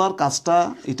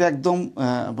 এটা একদম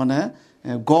মানে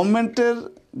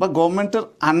গভর্নমেন্টের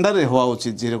আন্ডারে হওয়া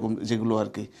উচিত, যেগুলো আর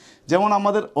কি। যেমন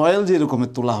আমাদের অয়েল যে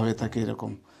রকমের তোলা হয়ে থাকে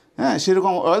এরকম, হ্যাঁ,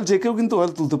 সেরকম অয়েল যে কেউ কিন্তু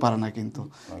অয়েল তুলতে পারে না কিন্তু।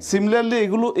 সিমিলারলি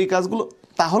এই কাজগুলো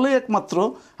তাহলেই একমাত্র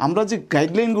আমরা যে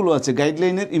গাইডলাইনগুলো আছে,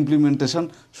 গাইডলাইনের ইমপ্লিমেন্টেশন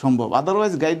সম্ভব।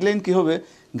 আদারওয়াইজ গাইডলাইন কী হবে,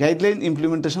 গাইডলাইন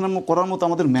ইমপ্লিমেন্টেশন করার মতো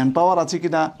আমাদের ম্যান পাওয়ার আছে কি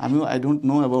না, আমিও I don't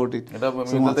know about it.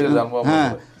 হ্যাঁ,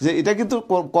 যে এটা কিন্তু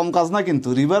কম কাজ না কিন্তু।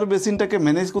 রিভার বেসিনটাকে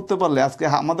ম্যানেজ করতে পারলে আজকে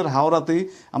আমাদের হাওড়াতেই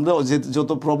আমরা যত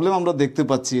প্রবলেম আমরা দেখতে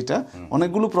পাচ্ছি, এটা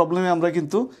অনেকগুলো প্রবলেমে আমরা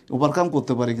কিন্তু ওভারকাম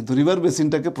করতে পারি কিন্তু রিভার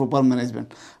বেসিনটাকে প্রপার ম্যানেজমেন্ট।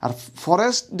 আর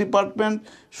ফরেস্ট ডিপার্টমেন্ট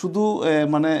শুধু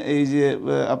মানে এই যে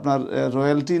আপনার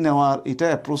রয়্যালটি নেওয়ার এটা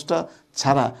অ্যাপ্রোচটা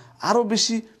ছাড়া আরও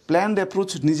বেশি প্ল্যান্ড অ্যাপ্রোচ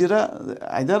নিজেরা,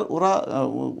 আইদার ওরা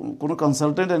কোনো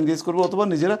কনসালটেন্ট এনগেজ করবে অথবা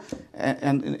নিজেরা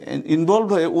ইনভলভ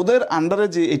হয়ে ওদের আন্ডারে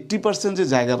যে 80% যে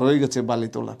জায়গা রয়ে গেছে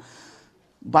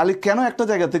বালি কেন একটা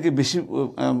জায়গা থেকে বেশি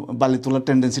বালি তোলার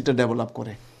টেন্ডেন্সিটা ডেভেলপ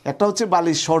করে। একটা হচ্ছে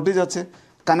বালির শর্টেজ আছে,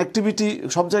 কানেক্টিভিটি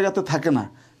সব জায়গাতে থাকে না,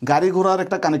 গাড়ি ঘোড়ার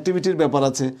একটা কানেক্টিভিটির ব্যাপার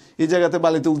আছে। এই জায়গাতে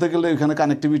বালি তুলতে গেলে ওইখানে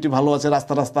কানেক্টিভিটি ভালো আছে,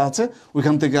 রাস্তা আছে,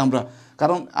 ওইখান থেকে আমরা,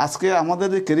 কারণ আজকে আমাদের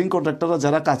এই কেরিং কন্ট্রাক্টররা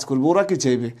যারা কাজ করবে ওরা কি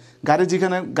চাইবে,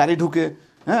 যেখানে গাড়ি ঢুকে,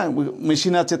 হ্যাঁ,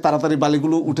 মেশিন আছে, তাড়াতাড়ি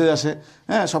বালিগুলো উঠে আসে,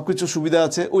 হ্যাঁ, সব কিছু সুবিধা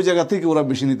আছে, ওই জায়গা থেকে ওরা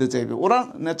বেশি নিতে চাইবে। ওরা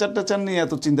নেচার নিয়ে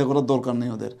এত চিন্তা করার দরকার নেই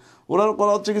ওরা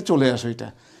করা হচ্ছে কি চলে আসে এটা।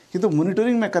 কিন্তু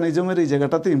মনিটরিং মেকানিজমের এই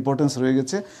জায়গাটাতে ইম্পর্টেন্স রয়ে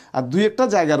গেছে। আর দুই একটা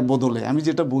জায়গার বদলে আমি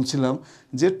যেটা বলছিলাম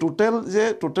যে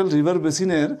টোটাল রিভার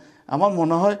বেসিনের আমার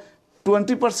মনে হয়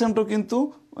 20%ও কিন্তু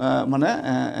মানে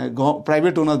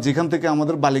প্রাইভেট ওনার, যেখান থেকে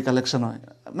আমাদের বালি কালেকশন হয়,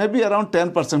 মেবি অ্যারাউন্ড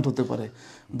 10% হতে পারে।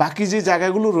 বাকি যে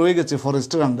জায়গাগুলো রয়ে গেছে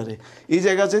ফরেস্টের আন্ডারে, এই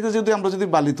জায়গা থেকে আমরা যদি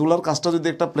বালি তোলার কাজটা যদি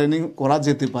একটা প্ল্যানিং করা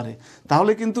যেতে পারে,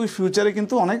 তাহলে কিন্তু ফিউচারে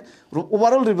কিন্তু অনেক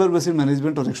ওভারঅল রিভার বেসিন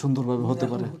ম্যানেজমেন্ট অনেক সুন্দরভাবে হতে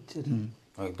পারে।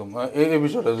 একদম এই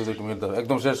বিষয়টা যদি তুমি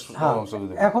একদম শেষ অংশ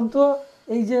যদি এখন তো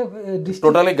এই যে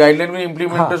টোটালি গাইডলাইনগুলো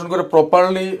ইমপ্লিমেন্টেশন করে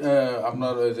প্রপারলি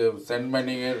আপনার ওই যে স্যান্ড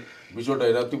মাইনিং এর বিষয়টা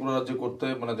এরা ত্রিপুরা রাজ্যে করতে,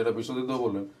 মানে যেটা বিশ্বজিৎ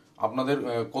বললেন, আপনাদের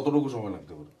কতটুকু সময়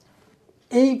লাগতে পারে?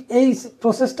 এই এই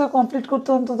প্রসেসটা কমপ্লিট করতে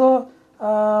অন্তত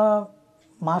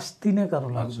মাস 3 কারো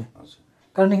লাগবে,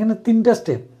 কারণ এখানে 3টা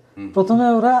স্টেপ। প্রথমে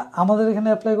ওরা আমাদের এখানে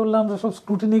অ্যাপ্লাই করলে আমরা সব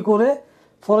স্ক্রুটিনি করে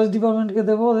ফরেস্ট ডিপার্টমেন্টকে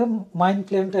দেবো মাইন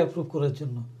প্ল্যানটা অ্যাপ্রুভ করার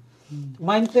জন্য।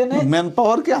 মাইন প্ল্যানে ম্যান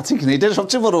পাওয়ার কি আছে কিনা, এটা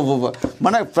সবচেয়ে বড়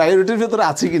মানে প্রায়োরিটির ভিতরে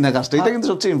আছে কিনা কাজটা, এটা কিন্তু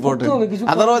সবচেয়ে ইম্পর্টেন্ট।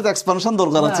 আদারওয়াইজ এক্সপানশন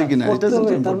দরকার আছে কিনা, এটা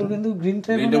সবচেয়ে ইম্পর্টেন্ট। তারপর কিন্তু গ্রিন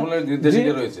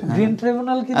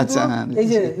ট্রাইব্যুনাল কিন্তু এই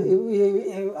যে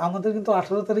আমাদের কিন্তু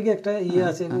 18 তারিখে একটা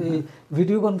আছে,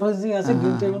 ভিডিও কনফারেন্সিং আছে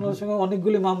গ্রিন ট্রাইব্যুনালের সঙ্গে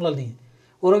অনেকগুলি মামলা নিয়ে,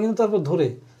 ওরা কিন্তু তারপর ধরে,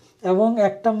 এবং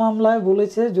একটা মামলায়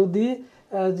বলেছে যদি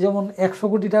যেমন 100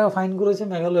 কোটি টাকা ফাইন করেছে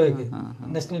মেঘালয়কে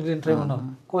ন্যাশনাল গ্রিন ট্রাইব্যুনাল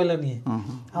কয়লা নিয়ে,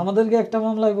 আমাদেরকে একটা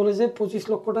মামলায় বলেছে 25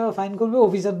 লক্ষ টাকা ফাইন করবে,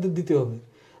 অফিসারদের দিতে হবে।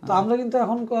 তো আমরা কিন্তু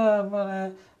এখন মানে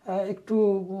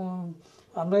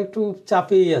আমরা একটু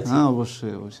চাপেই আছি,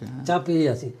 অবশ্যই অবশ্যই চাপেই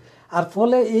আছি। আর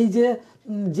ফলে এই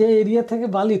যে এরিয়া থেকে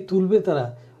বালি তুলবে তারা,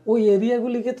 ওই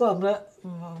এরিয়াগুলিকে তো আমরা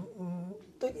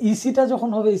ইসিটা যখন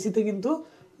হবে, ইসিতে কিন্তু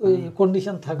ওই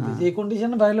কন্ডিশন থাকবে যে এই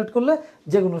কন্ডিশনে ভায়োলেট করলে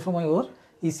যে কোনো সময় ওর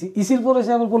ইসির পরে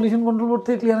সে আবার পলিউশন কন্ট্রোল বোর্ড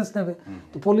থেকে ক্লিয়ারেন্স নেবে।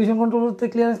 তো পলিউশন কন্ট্রোল বোর্ড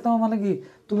থেকে ক্লিয়ারেন্স নেওয়া মানে কি,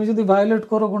 তুমি যদি ভায়োলেট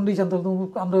করো কন্ডিশন, তাহলে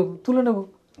আমরা তুলে নেব,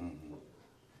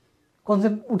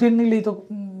 কনসেন্ট উঠিয়ে নিলেই তো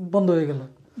বন্ধ হয়ে গেল।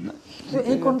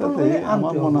 এই কন্ট্রোল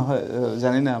আমার মনে হয়,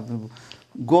 জানি না আপনি,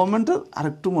 গভর্নমেন্টের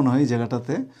আরেকটু মনে হয় এই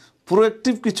জায়গাটাতে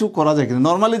প্রোঅ্যাক্টিভ কিছু করা যায় কিনা,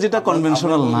 নর্মালি যেটা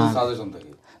কনভেনশনাল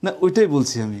না ওইটাই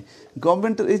বলছি আমি।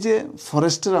 গভর্নমেন্টের এই যে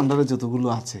ফরেস্টের আন্ডারে যতগুলো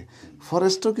আছে,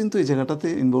 ফরেস্টও কিন্তু এই জায়গাটাতে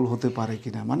ইনভলভ হতে পারে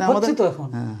কিনা, মানে আমাদের তো এখন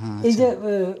এই যে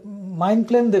মাইন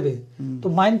প্ল্যান দেবে, তো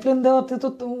মাইন প্ল্যান দেওয়াতে তো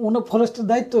ফরেস্টের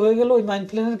দায়িত্ব হয়ে গেল ওই মাইন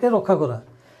প্ল্যানকে রক্ষা করা।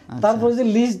 তারপরে যে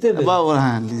লিস্ট দেবে,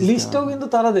 লিস্টটাও কিন্তু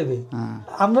তারা দেবে,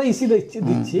 আমরা ইসি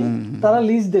দিচ্ছি, তারা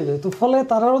লিস্ট দেবে। তো ফলে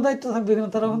তারারও দায়িত্ব থাকবে এখানে,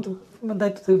 তারাও কিন্তু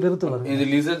দায়িত্ব থেকে বেরোতে পারবে। এই যে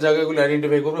লিজের জায়গাগুলো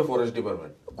আইডেন্টিফাই করবে ফরেস্ট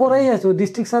ডিপার্টমেন্ট, করেই আছে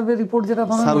ডিস্ট্রিক্ট সার্ভে রিপোর্ট যেটা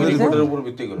রিপোর্টের উপর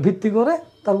ভিত্তি করে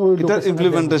তারপর এটা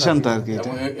ইমপ্লিমেন্টেশনটা আর কি,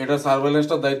 এটা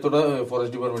সার্ভেইলেন্সটার দায়িত্বটা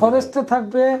ফরেস্ট ডিপার্টমেন্ট, ফরেস্টে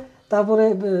থাকবে, তারপরে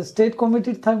স্টেট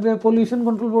কমিটির থাকবে, পলিউশন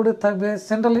কন্ট্রোল বোর্ডের থাকবে,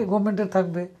 সেন্ট্রাল গভর্নমেন্টের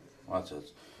থাকবে। আচ্ছা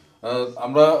আচ্ছা।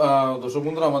 আমরা দর্শক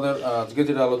বন্ধুরা, আমাদের আজকে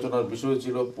যেটা আলোচনার বিষয়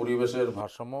ছিল পরিবেশের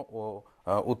ভারসাম্য ও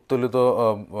উত্তোলিত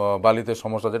বালিতে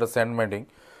সমস্যা, যেটা স্যান্ড মাইনিং।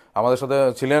 আমাদের সাথে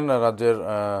ছিলেন রাজ্যের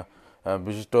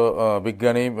বিশিষ্ট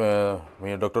বিজ্ঞানী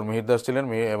ডক্টর মিহির দাস ছিলেন,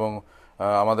 এবং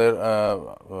আমাদের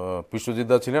বিশ্বজিৎ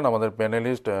দা ছিলেন আমাদের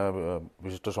প্যানেলিস্ট,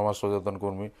 বিশিষ্ট সমাজ সচেতন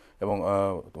কর্মী, এবং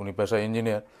উনি পেশায়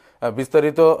ইঞ্জিনিয়ার।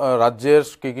 বিস্তারিত রাজ্যের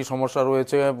কী কী সমস্যা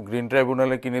রয়েছে, গ্রিন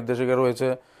ট্রাইব্যুনালে কী নির্দেশিকা রয়েছে,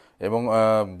 এবং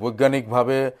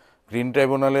বৈজ্ঞানিকভাবে গ্রিন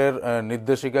ট্রাইব্যুনালের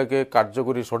নির্দেশিকাকে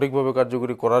সঠিকভাবে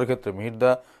কার্যকরী করার ক্ষেত্রে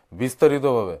মিহিরদা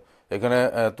বিস্তারিতভাবে এখানে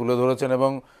তুলে ধরেছেন।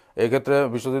 এবং এক্ষেত্রে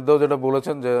বিশ্বজিৎদাও যেটা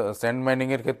বলেছেন যে স্যান্ড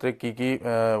মাইনিংয়ের ক্ষেত্রে কী কী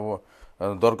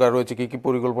দরকার রয়েছে, কী কী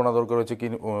পরিকল্পনা দরকার রয়েছে, কি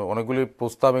অনেকগুলি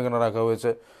প্রস্তাব এখানে রাখা হয়েছে।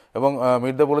 এবং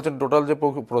মিহিরদা বলেছেন টোটাল যে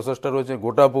প্রসেসটা রয়েছে,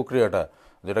 গোটা প্রক্রিয়াটা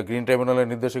যেটা গ্রিন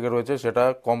ট্রাইব্যুনালের নির্দেশিকা রয়েছে, সেটা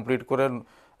কমপ্লিট করে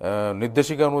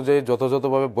নির্দেশিকা অনুযায়ী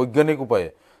যথাযথভাবে বৈজ্ঞানিক উপায়ে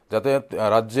যাতে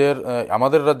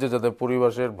আমাদের রাজ্যে যাতে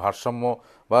পরিবেশের ভারসাম্য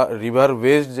বা রিভার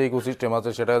ওয়েস্ট যে ইকোসিস্টেম আছে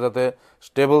সেটা যাতে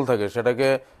স্টেবল থাকে, সেটাকে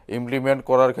ইমপ্লিমেন্ট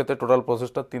করার ক্ষেত্রে টোটাল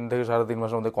প্রসেসটা 3 থেকে 3.5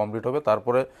 মাসের মধ্যে কমপ্লিট হবে।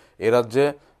 তারপরে এ রাজ্যে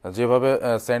যেভাবে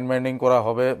স্যান্ড মাইনিং করা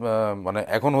হবে, মানে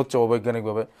এখন হচ্ছে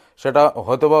অবৈজ্ঞানিকভাবে, সেটা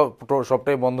হয়তোবা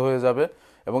সবটাই বন্ধ হয়ে যাবে।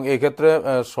 এবং এই ক্ষেত্রে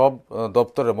সব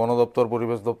দপ্তরে, বন দপ্তর,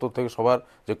 পরিবেশ দপ্তর থেকে সবার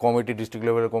যে কমিটি, ডিস্ট্রিক্ট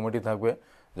লেভেলের কমিটি থাকবে,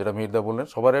 যেটা মিহিরদা বললেন,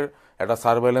 সবার একটা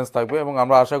সার্ভেলেন্স থাকবে। এবং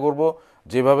আমরা আশা করব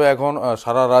যেভাবে এখন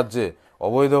সারা রাজ্যে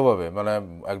অবৈধভাবে, মানে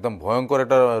একদম ভয়ঙ্কর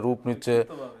একটা রূপ নিচ্ছে,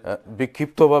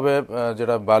 বিক্ষিপ্তভাবে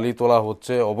যেটা বালি তোলা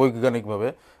হচ্ছে অবৈজ্ঞানিকভাবে,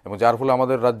 এবং যার ফলে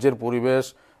আমাদের রাজ্যের পরিবেশ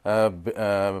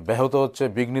ব্যাহত হচ্ছে,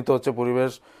 বিঘ্নিত হচ্ছে,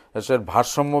 পরিবেশের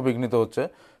ভারসাম্য বিঘ্নিত হচ্ছে,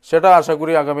 সেটা আশা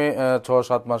করি আগামী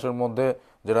 6-7 মাসের মধ্যে,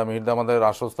 যেটা মিহিরদা আমাদের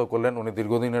আশ্বস্ত করলেন, উনি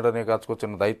দীর্ঘদিন এটা নিয়ে কাজ করছেন,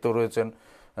 দায়িত্ব রয়েছেন,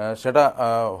 সেটা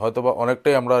হয়তোবা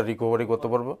অনেকটাই আমরা রিকভারি করতে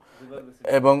পারবো।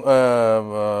 এবং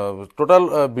টোটাল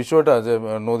বিষয়টা যে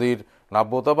নদীর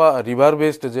নাব্যতা বা রিভার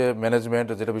বেসড যে ম্যানেজমেন্ট,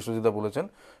 যেটা বিশ্বজিৎদা বলেছেন,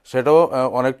 সেটাও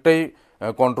অনেকটাই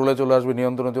কন্ট্রোলে চলে আসবে,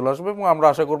 নিয়ন্ত্রণে চলে আসবে। এবং আমরা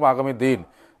আশা করবো আগামী দিন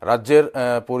রাজ্যের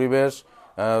পরিবেশ,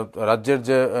 রাজ্যের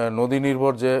যে নদী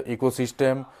নির্ভর যে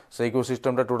ইকোসিস্টেম, সেই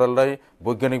ইকোসিস্টেমটা টোটালটাই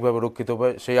বৈজ্ঞানিকভাবে রক্ষিত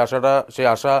হয়। সেই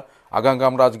আশা আকাঙ্ক্ষা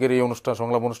আমরা আজকের এই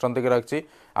সংলাপ অনুষ্ঠান থেকে রাখছি।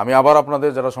 আমি আবার আপনাদের,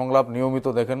 যারা সংলাপ নিয়মিত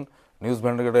দেখেন, নিউজ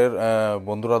ভ্যানগার্ডের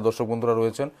দর্শক বন্ধুরা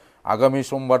রয়েছেন, আগামী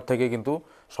সোমবার থেকে কিন্তু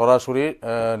সরাসরি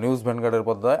নিউজ ভ্যানগার্ডের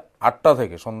পর্দায়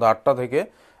সন্ধ্যা 8টা থেকে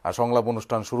সংলাপ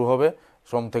অনুষ্ঠান শুরু হবে,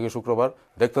 সোম থেকে শুক্রবার।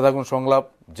 দেখতে থাকুন সংলাপ,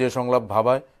 যে সংলাপ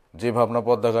ভাবায়, যে ভাবনা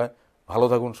পথ দেখায়। ভালো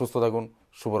থাকুন, সুস্থ থাকুন,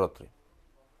 শুভরাত্রি।